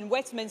government in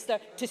Westminster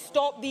to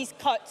stop these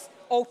cuts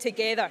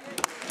altogether.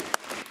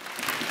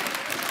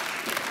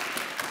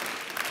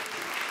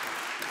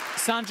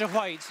 Sandra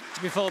White,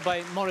 to be followed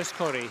by Maurice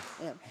Corrie.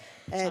 Yeah.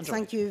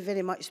 Thank you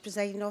very much,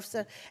 Presiding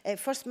Officer.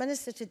 First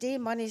Minister, today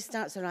money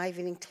starts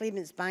arriving in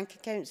claimants' bank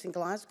accounts in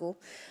Glasgow,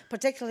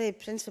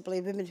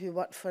 principally women who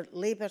work for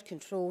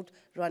Labour-controlled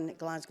run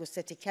Glasgow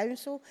City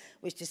Council,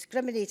 which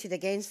discriminated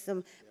against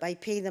them by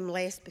paying them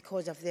less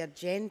because of their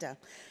gender.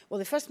 Will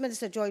the First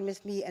Minister join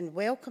with me and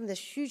welcome this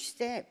huge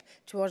step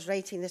towards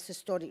righting this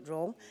historic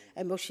wrong,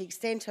 and will she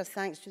extend her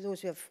thanks to those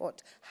who have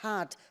fought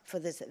hard for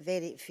this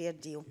very fair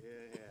deal?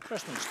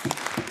 First Minister.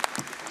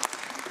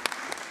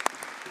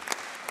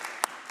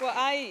 Well,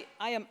 I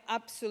am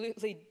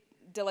absolutely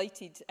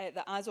delighted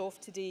that as of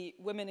today,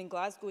 women in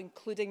Glasgow,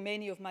 including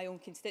many of my own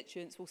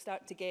constituents, will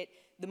start to get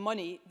the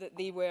money that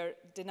they were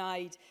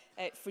denied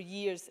for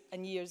years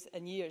and years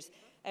and years.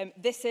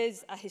 This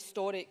is a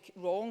historic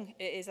wrong.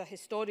 It is a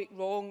historic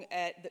wrong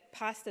that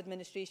past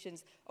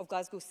administrations of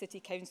Glasgow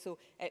City Council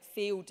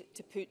failed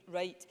to put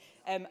right.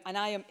 And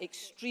I am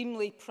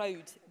extremely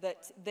proud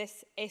that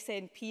this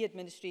SNP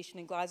administration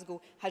in Glasgow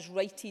has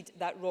righted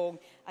that wrong,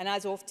 and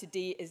as of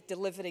today is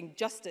delivering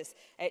justice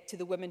to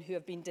the women who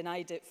have been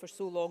denied it for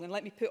so long. And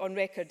let me put on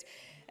record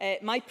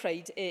my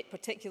pride,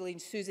 particularly in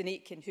Susan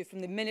Aitken, who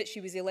from the minute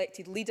she was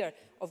elected leader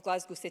of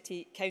Glasgow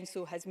City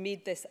Council has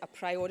made this a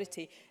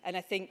priority. And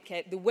I think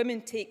the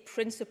women take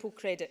principal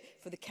credit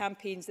for the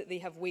campaigns that they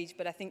have waged,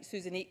 but I think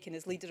Susan Aitken,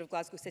 as leader of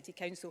Glasgow City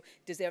Council,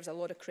 deserves a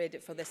lot of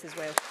credit for this as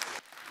well.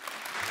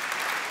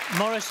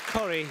 Maurice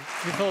Corrie,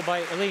 to be followed by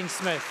Elaine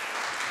Smith.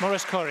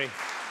 Maurice Corrie.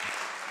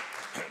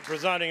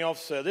 Presiding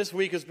officer, this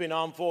week has been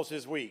Armed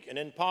Forces Week, and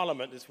in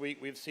Parliament this week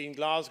we've seen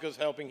Glasgow's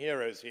Helping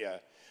Heroes here,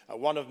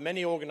 one of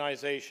many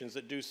organisations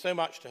that do so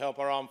much to help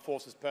our armed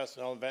forces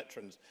personnel and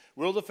veterans.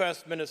 Will the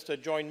First Minister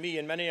join me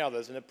and many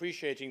others in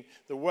appreciating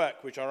the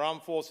work which our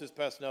armed forces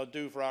personnel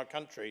do for our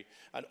country,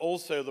 and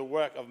also the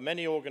work of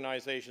many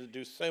organisations that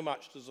do so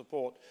much to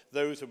support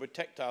those who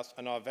protect us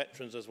and our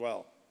veterans as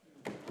well?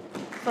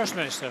 First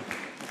Minister.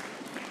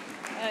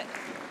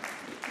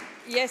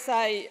 Yes,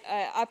 I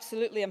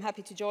absolutely am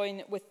happy to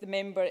join with the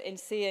member in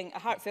saying a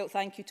heartfelt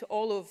thank you to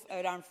all of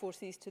our armed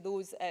forces, to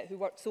those who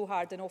work so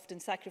hard and often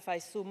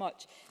sacrifice so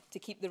much to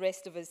keep the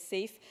rest of us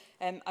safe.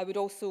 I would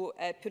also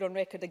put on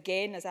record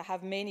again, as I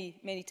have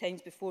many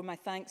times before, my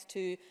thanks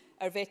to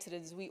our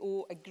veterans. We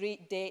owe a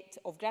great debt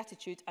of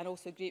gratitude and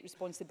also great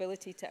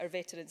responsibility to our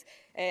veterans.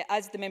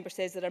 As the member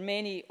says, there are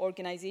many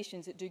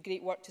organisations that do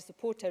great work to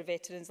support our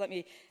veterans. Let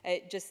me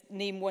just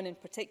name one in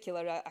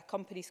particular, a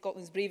company,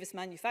 Scotland's bravest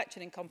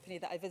manufacturing company,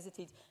 that I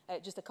visited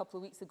just a couple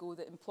of weeks ago,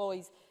 that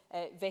employs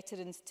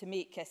veterans to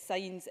make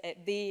signs.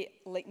 They,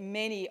 like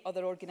many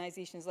other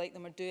organisations like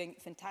them, are doing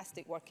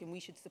fantastic work, and we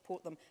should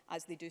support them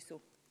as they do so.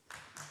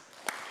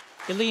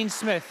 Elaine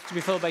Smith, to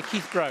be followed by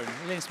Keith Brown.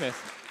 Elaine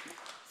Smith.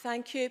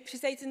 Thank you,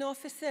 Presiding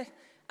Officer.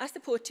 I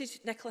supported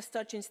Nicola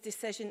Sturgeon's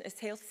decision as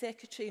Health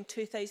Secretary in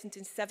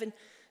 2007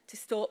 to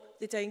stop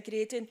the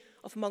downgrading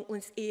of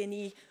Monkland's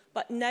A&E.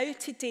 But now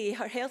today,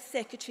 her Health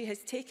Secretary has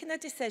taken a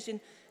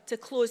decision to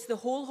close the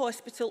whole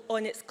hospital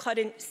on its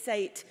current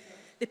site.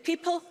 The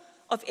people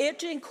of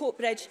Airdrie and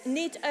Coatbridge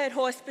need our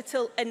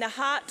hospital in the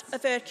heart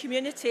of our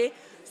community.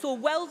 So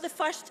will the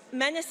First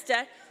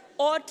Minister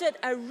order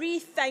a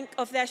rethink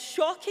of this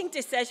shocking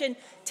decision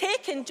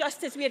taken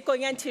just as we are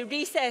going into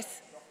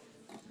recess?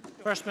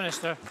 First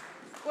Minister.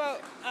 Well,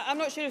 I'm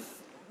not sure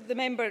if the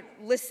member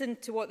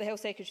listened to what the Health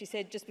Secretary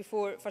said just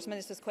before First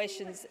Minister's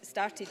questions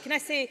started. Can I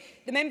say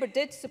the member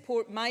did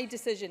support my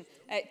decision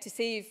to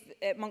save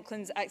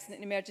Monkland's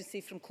Accident and Emergency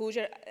from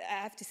closure. I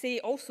have to say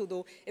also,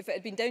 though, if it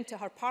had been down to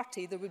her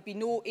party, there would be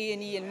no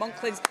A&E in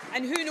Monkland's,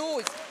 and who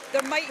knows,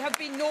 there might have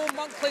been no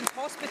Monkland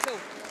Hospital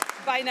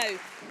by now.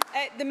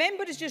 The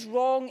member is just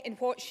wrong in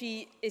what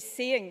she is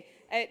saying.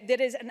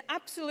 There is an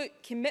absolute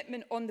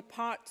commitment on the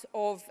part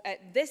of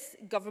this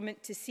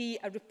government to see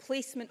a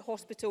replacement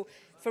hospital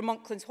for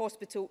Monkland's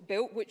Hospital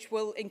built, which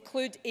will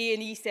include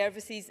A&E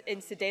services,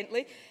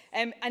 incidentally.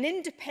 An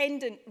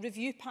independent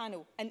review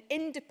panel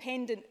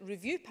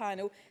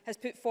has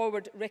put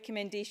forward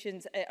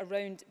recommendations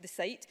around the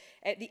site.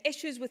 The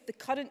issues with the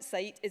current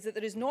site is that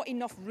there is not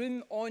enough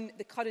room on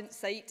the current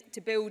site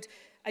to build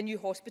a new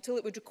hospital.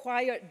 It would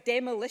require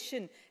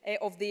demolition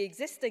of the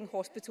existing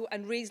hospital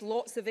and raise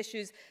lots of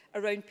issues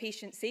around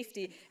patient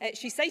safety.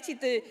 She cited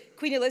the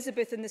Queen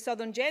Elizabeth and the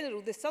Southern General.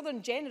 The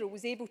Southern General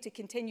was able to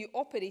continue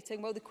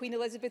operating while the Queen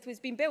Elizabeth was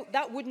being built.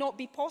 That would not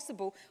be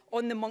possible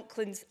on the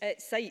Monklands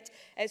site.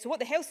 So what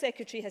the Health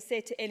Secretary has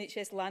said to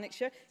NHS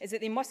Lanarkshire is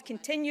that they must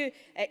continue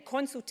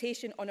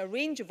consultation on a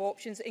range of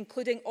options,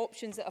 including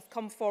options that have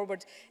come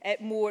forward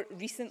more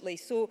recently.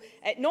 So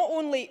not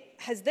only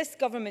has this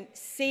government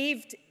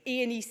saved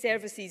A&E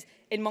services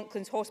in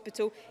Monkland's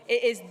Hospital,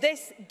 it is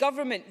this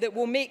government that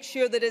will make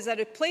sure there is a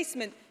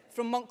replacement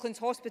from Monkland's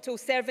Hospital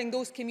serving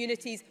those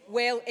communities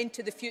well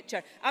into the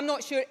future. I'm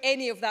not sure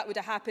any of that would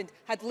have happened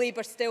had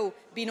Labour still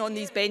been on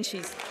these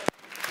benches.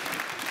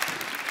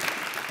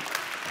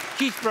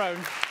 Keith Brown.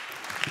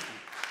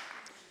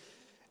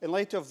 In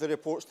light of the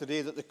reports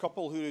today that the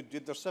couple who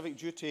did their civic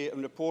duty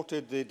and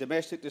reported the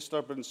domestic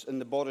disturbance in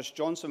the Boris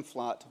Johnson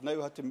flat have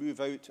now had to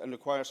move out and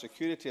require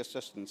security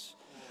assistance,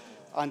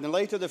 and in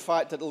light of the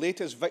fact that the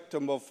latest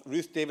victim of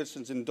Ruth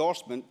Davidson's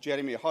endorsement,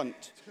 Jeremy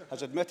Hunt,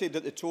 has admitted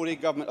that the Tory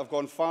government have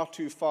gone far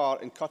too far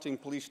in cutting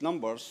police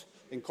numbers,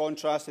 in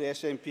contrast to the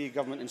SNP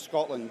government in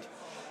Scotland,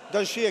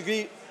 does she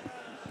agree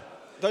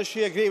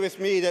with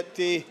me that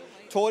the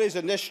Tories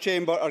in this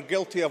chamber are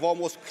guilty of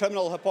almost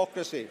criminal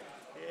hypocrisy?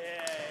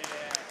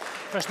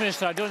 First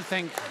Minister, I don't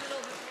think...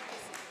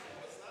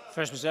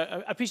 First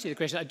Minister, I appreciate the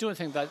question. I don't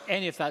think that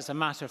any of that's a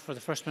matter for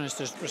the First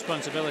Minister's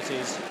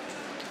responsibilities.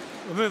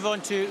 We'll move on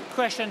to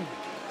question.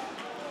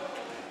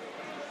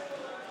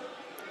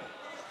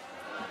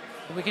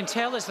 We can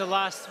tell it's the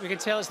last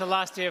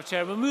day of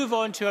term. We'll move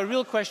on to a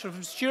real question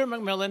from Stuart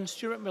McMillan.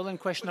 Stuart McMillan,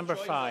 question number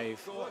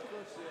 5.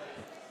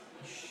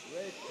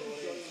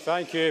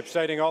 Thank you,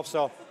 Presiding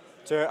Officer.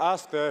 To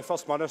ask the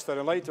First Minister,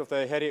 in light of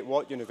the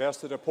Heriot-Watt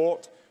University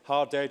report,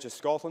 Hard Edges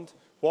Scotland,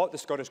 what the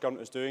Scottish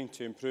Government is doing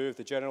to improve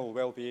the general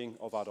well-being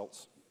of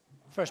adults.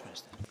 First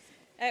Minister.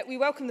 We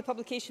welcome the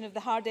publication of the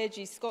Hard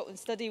Edges Scotland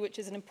study, which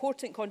is an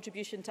important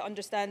contribution to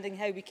understanding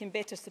how we can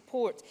better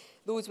support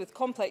those with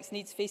complex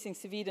needs facing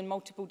severe and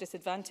multiple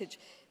disadvantage.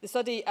 The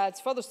study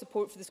adds further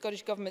support for the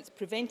Scottish Government's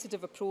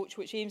preventative approach,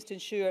 which aims to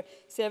ensure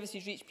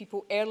services reach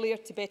people earlier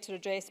to better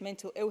address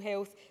mental ill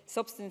health,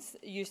 substance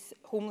use,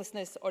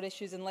 homelessness or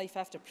issues in life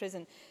after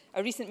prison.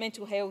 Our recent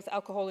mental health,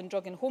 alcohol and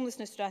drug and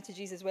homelessness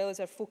strategies, as well as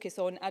our focus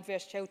on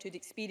adverse childhood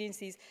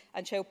experiences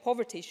and child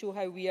poverty, show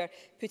how we are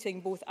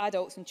putting both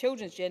adults and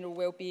children's general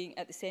well-being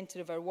at the centre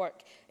of our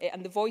work.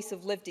 And the voice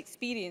of lived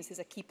experience is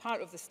a key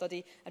part of the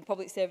study, and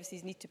public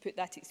services need to put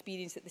that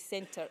experience at the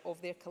centre of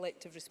their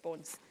collective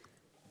response.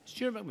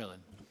 Stuart McMillan.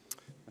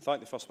 I thank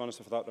the First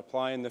Minister for that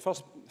reply. And the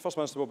First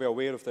Minister will be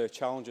aware of the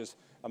challenges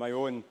in my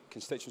own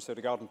constituency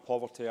regarding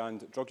poverty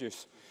and drug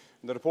use.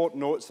 And the report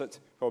notes that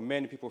while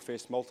many people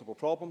face multiple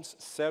problems,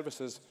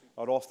 services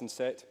are often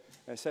set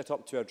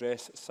up to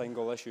address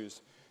single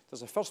issues.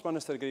 Does the First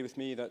Minister agree with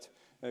me that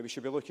we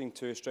should be looking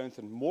to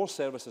strengthen more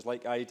services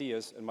like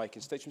Ideas in my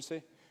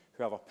constituency,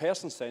 who have a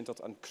person-centred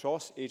and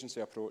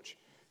cross-agency approach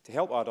to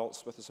help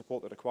adults with the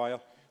support they require,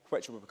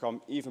 which will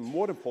become even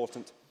more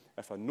important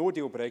if a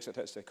no-deal Brexit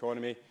hits the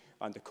economy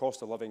and the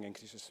cost of living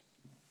increases?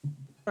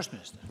 First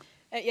Minister.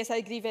 Yes, I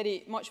agree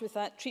very much with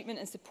that. Treatment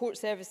and support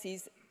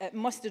services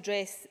must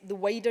address the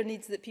wider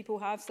needs that people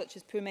have, such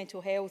as poor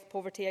mental health,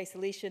 poverty,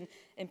 isolation,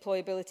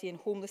 employability and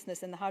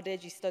homelessness, and the Hard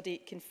Edges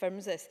study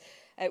confirms this.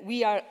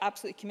 We are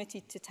absolutely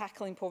committed to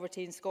tackling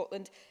poverty in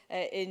Scotland.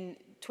 In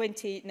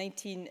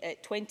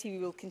 2019-20, we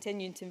will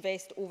continue to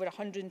invest over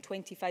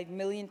 £125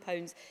 million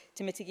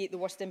to mitigate the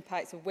worst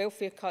impacts of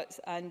welfare cuts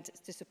and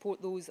to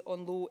support those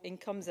on low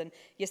incomes. And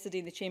yesterday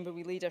in the Chamber,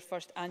 we laid our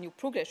first annual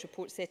progress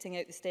report setting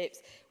out the steps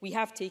we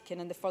have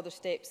taken and the further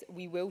steps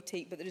we will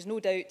take. But there is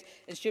no doubt,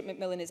 and Stuart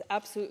McMillan is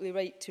absolutely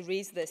right to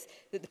raise this,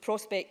 that the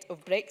prospect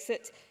of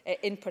Brexit,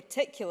 in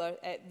particular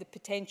the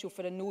potential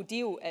for a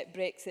no-deal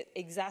Brexit,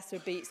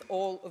 exacerbates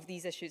all of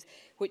these issues,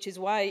 which is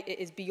why it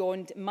is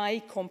beyond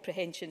my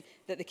comprehension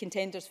that the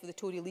contenders for the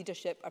Tory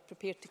leadership are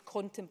prepared to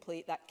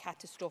contemplate that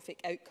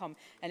catastrophic outcome.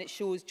 And it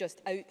shows just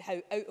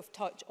how out of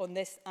touch on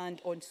this and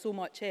on so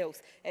much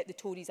else the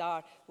Tories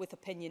are with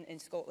opinion in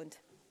Scotland.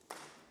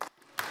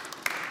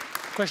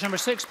 Question number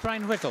 6,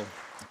 Brian Whittle.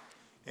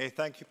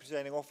 Thank you,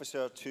 Presiding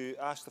Officer. To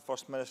ask the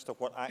First Minister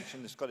what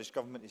action the Scottish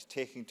Government is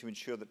taking to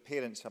ensure that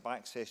parents have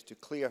access to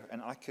clear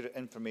and accurate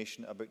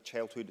information about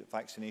childhood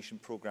vaccination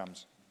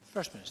programmes.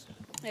 First Minister.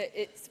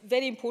 It's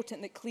very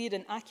important that clear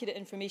and accurate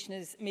information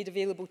is made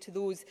available to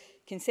those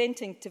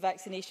consenting to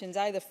vaccinations,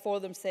 either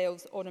for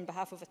themselves or on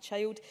behalf of a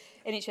child.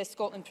 NHS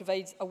Scotland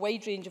provides a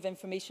wide range of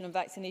information on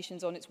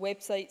vaccinations on its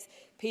websites.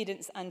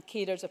 Parents and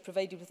carers are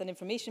provided with an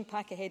information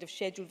pack ahead of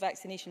scheduled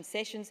vaccination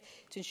sessions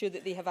to ensure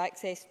that they have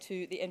access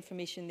to the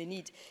information they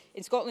need.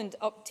 In Scotland,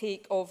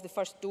 uptake of the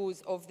first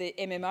dose of the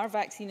MMR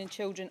vaccine in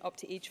children up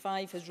to age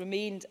 5 has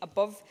remained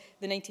above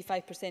the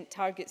 95%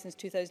 target since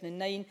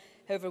 2009.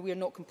 However, we are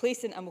not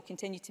complacent and will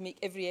continue to make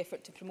every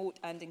effort to promote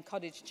and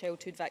encourage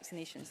childhood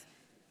vaccinations.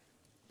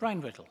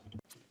 Brian Whittle.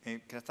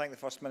 Can I thank the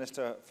First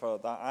Minister for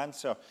that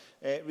answer?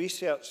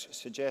 Research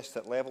suggests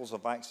that levels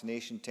of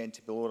vaccination tend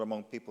to be lower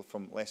among people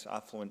from less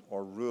affluent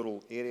or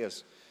rural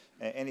areas.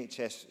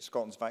 NHS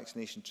Scotland's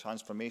Vaccination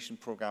Transformation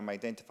Programme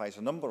identifies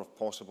a number of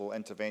possible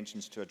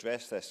interventions to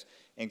address this,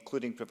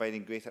 including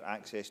providing greater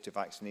access to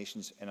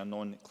vaccinations in a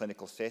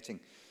non-clinical setting.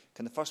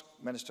 Can the First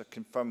Minister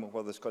confirm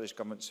whether the Scottish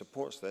Government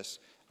supports this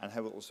and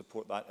how it will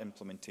support that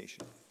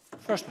implementation?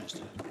 First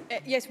Minister.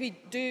 Yes, we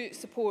do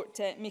support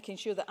making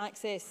sure that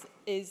access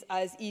is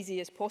as easy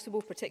as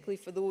possible, particularly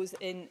for those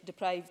in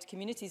deprived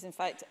communities. In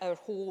fact, our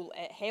whole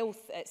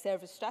health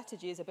service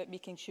strategy is about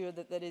making sure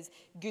that there is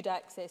good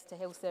access to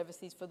health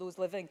services for those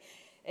living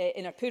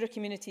in our poorer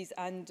communities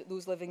and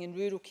those living in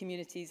rural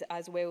communities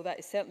as well. That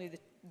is certainly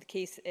the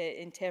case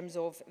in terms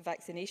of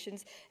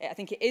vaccinations. I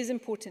think it is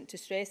important to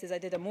stress, as I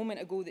did a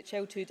moment ago, that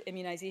childhood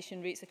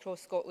immunisation rates across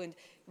Scotland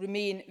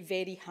remain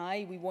very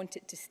high. We want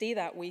it to stay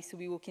that way, so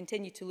we will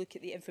continue to look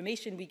at the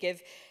information we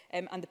give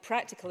and the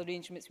practical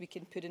arrangements we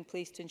can put in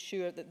place to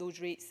ensure that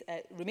those rates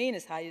remain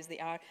as high as they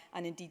are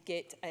and indeed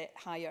get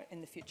higher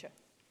in the future.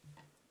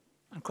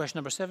 And question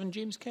number 7,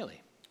 James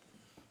Kelly.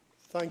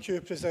 Thank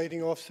you,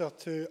 Presiding Officer.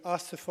 To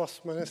ask the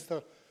First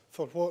Minister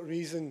for what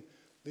reason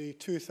the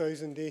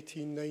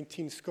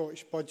 2018-19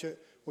 Scottish budget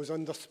was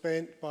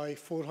underspent by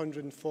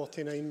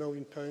 £449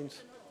 million.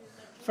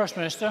 First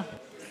Minister.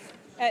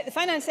 The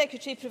Finance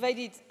Secretary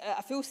provided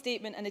a full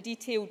statement and a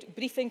detailed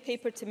briefing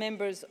paper to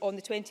members on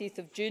the 20th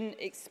of June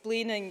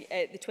explaining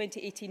the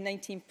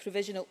 2018-19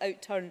 provisional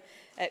outturn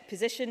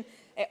position.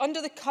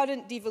 Under the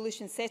current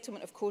devolution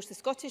settlement, of course, the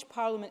Scottish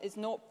Parliament is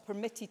not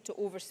permitted to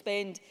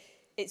overspend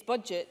its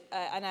budget,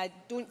 and I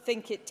don't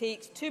think it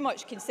takes too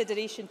much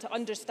consideration to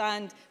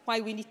understand why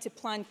we need to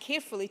plan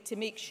carefully to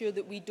make sure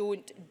that we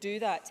don't do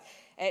that.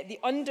 The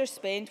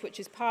underspend, which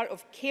is part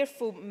of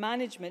careful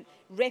management,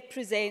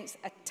 represents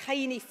a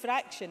tiny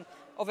fraction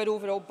of our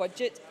overall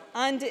budget,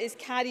 and it is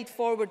carried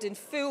forward in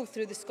full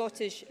through the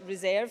Scottish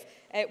Reserve,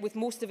 with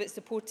most of it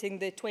supporting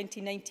the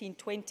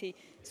 2019-20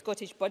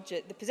 Scottish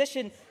Budget. The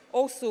position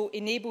also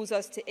enables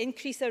us to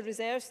increase our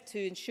reserves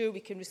to ensure we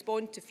can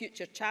respond to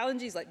future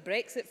challenges like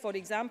Brexit, for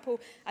example,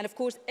 and of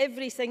course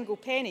every single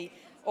penny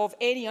of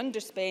any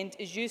underspend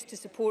is used to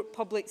support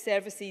public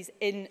services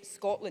in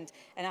Scotland.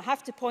 And I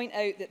have to point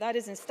out that that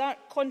is in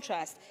stark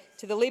contrast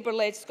to the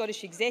Labour-led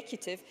Scottish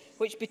Executive,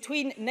 which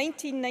between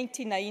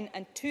 1999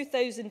 and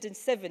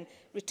 2007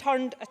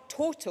 returned a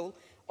total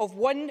of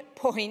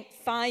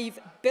 £1.5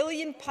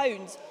 billion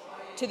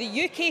to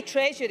the UK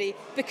Treasury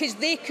because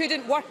they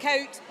couldn't work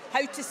out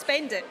how to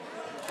spend it.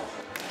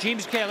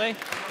 James Kelly.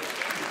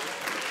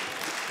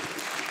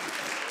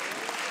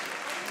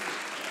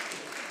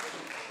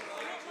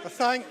 I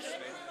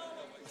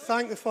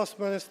thank the First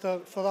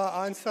Minister for that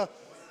answer.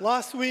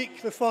 Last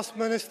week, the First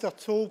Minister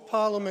told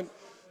Parliament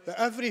that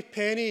every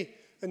penny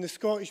in the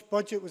Scottish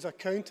Budget was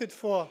accounted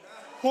for.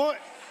 What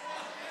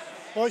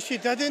she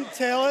didn't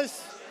tell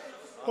us,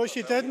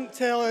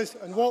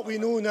 and what we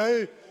know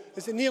now,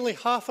 is that nearly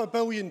 £500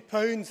 million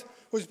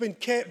has been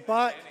kept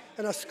back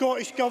in a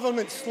Scottish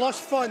Government slush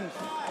fund.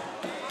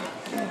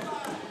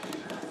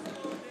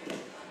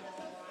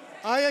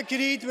 I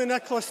agreed with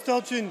Nicola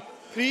Sturgeon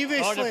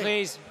previously. Order,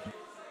 please.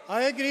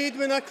 I agreed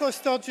with Nicola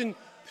Sturgeon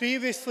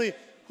previously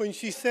when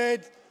she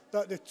said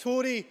that the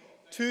Tory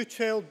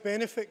two-child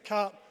benefit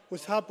cap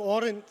was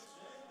abhorrent.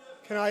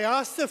 Can I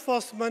ask the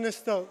First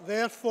Minister,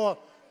 therefore,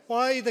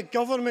 why the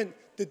Government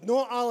did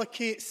not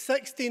allocate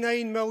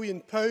 £69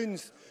 million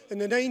in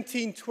the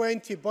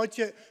 1920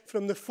 budget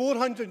from the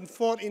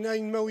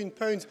 £449 million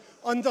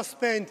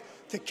underspend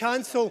to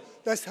cancel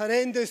this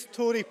horrendous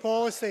Tory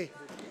policy?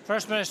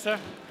 First Minister.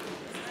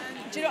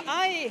 Do you know,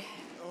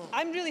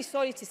 I'm really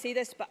sorry to say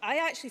this, but I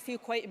actually feel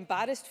quite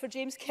embarrassed for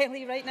James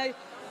Kelly right now.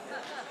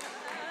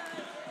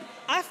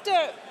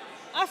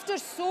 After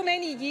so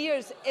many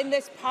years in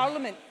this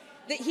Parliament,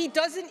 that he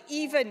doesn't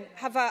even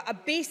have a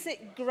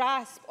basic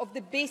grasp of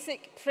the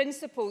basic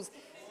principles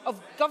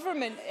of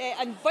government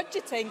and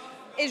budgeting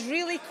is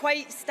really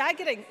quite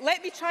staggering.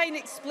 Let me try and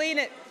explain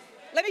it.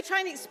 Let me try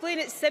and explain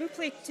it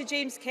simply to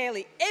James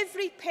Kelly.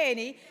 Every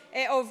penny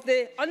of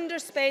the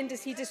underspend,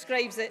 as he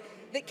describes it,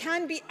 that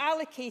can be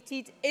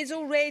allocated is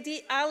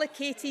already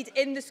allocated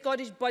in the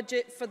Scottish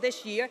Budget for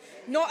this year.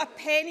 Not a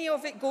penny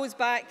of it goes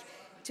back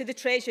to the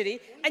Treasury.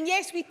 And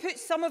yes, we put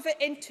some of it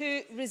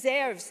into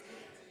reserves.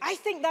 I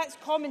think that's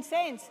common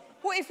sense.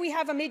 What if we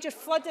have a major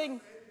flooding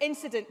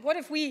incident? What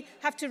if we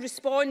have to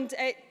respond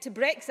to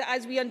Brexit,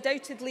 as we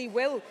undoubtedly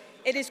will?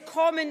 It is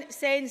common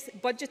sense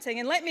budgeting.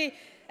 And let me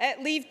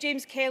leave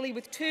James Kelly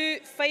with two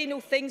final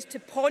things to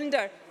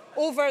ponder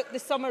over the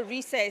summer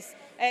recess.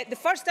 The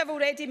first I've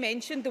already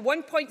mentioned, the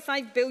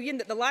 £1.5 billion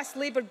that the last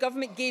Labour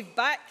government gave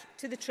back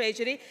to the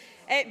Treasury.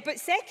 But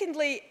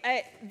secondly,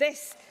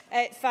 this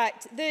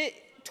fact, the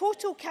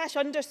total cash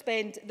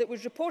underspend that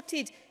was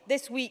reported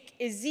this week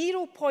is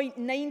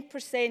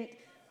 0.9%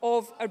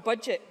 of our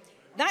budget.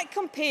 That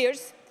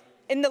compares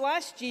in the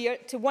last year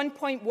to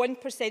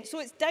 1.1%, so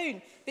it's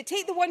down. But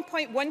take the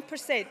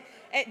 1.1%,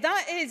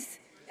 that is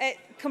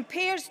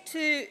compares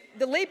to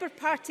the Labour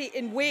Party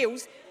in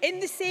Wales in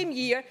the same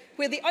year,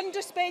 where the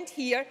underspend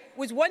here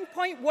was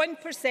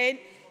 1.1%.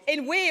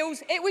 In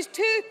Wales, it was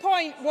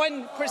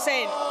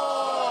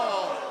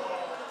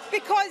 2.1%.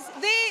 Because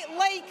they,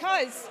 like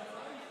us,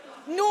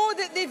 know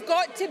that they've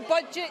got to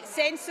budget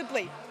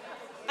sensibly.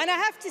 And I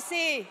have to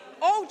say,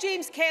 all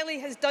James Kelly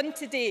has done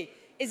today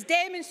is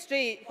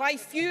demonstrate why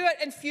fewer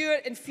and fewer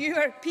and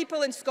fewer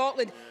people in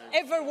Scotland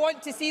ever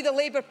want to see the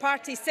Labour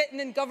Party sitting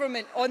in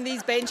government on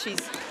these benches.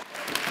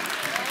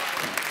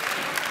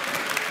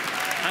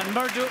 And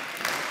Murdo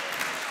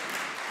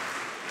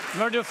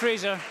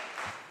Fraser.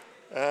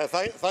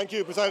 Thank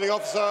you, Presiding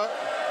Officer.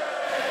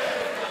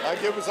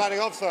 Thank you, Presiding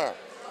Officer.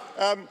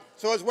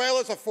 So as well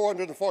as a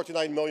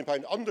 £449 million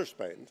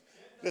underspend,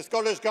 the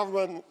Scottish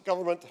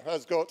Government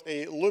has got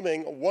a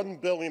looming £1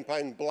 billion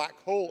black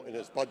hole in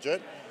its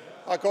budget,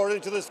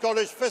 according to the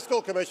Scottish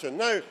Fiscal Commission.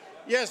 Now,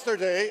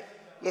 yesterday,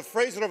 the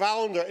Fraser of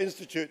Allender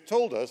Institute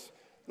told us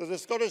that the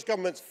Scottish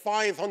Government's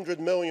 £500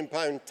 million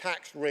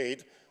tax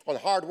raid on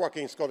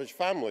hard-working Scottish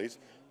families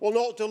will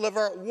not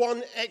deliver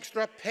one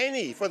extra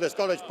penny for the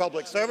Scottish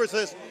public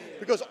services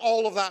because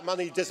all of that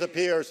money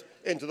disappears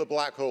into the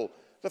black hole.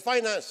 The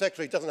Finance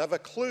Secretary doesn't have a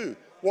clue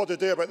what to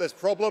do about this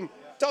problem.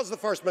 Does the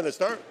First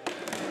Minister?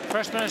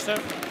 First Minister.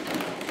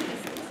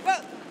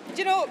 Well,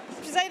 do you know,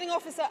 Presiding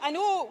Officer, I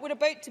know we're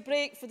about to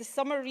break for the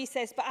summer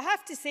recess, but I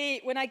have to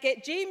say, when I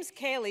get James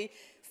Kelly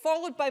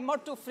followed by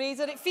Murdo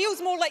Fraser, it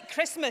feels more like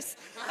Christmas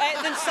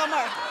than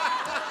summer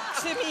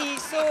to me.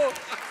 So,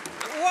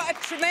 what a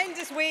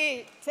tremendous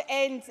way to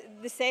end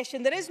the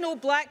session. There is no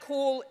black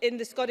hole in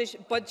the Scottish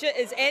budget,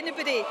 as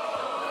anybody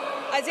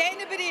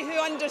who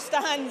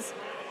understands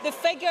the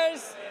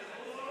figures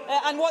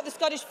and what the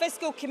Scottish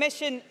Fiscal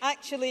Commission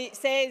actually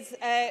says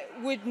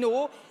would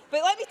know.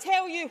 But let me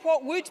tell you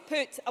what would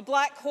put a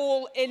black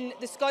hole in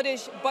the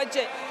Scottish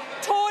budget.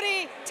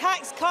 Tory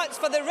tax cuts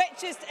for the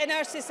richest in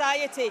our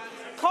society,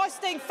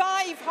 costing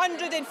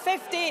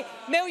 £550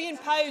 million.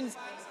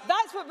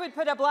 That's what would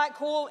put a black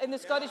hole in the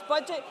Scottish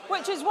budget,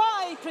 which is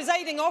why,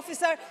 presiding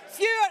officer,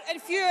 fewer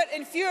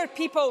and fewer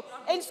people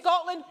in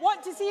Scotland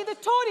want to see the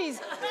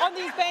Tories on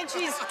these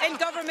benches in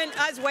government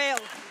as well.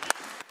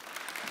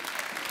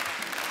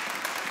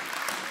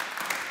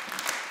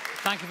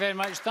 Thank you very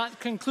much. That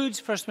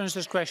concludes First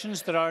Minister's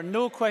questions. There are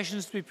no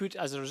questions to be put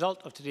as a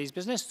result of today's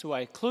business, so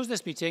I close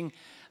this meeting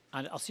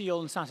and I'll see you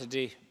all on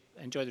Saturday.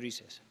 Enjoy the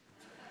recess.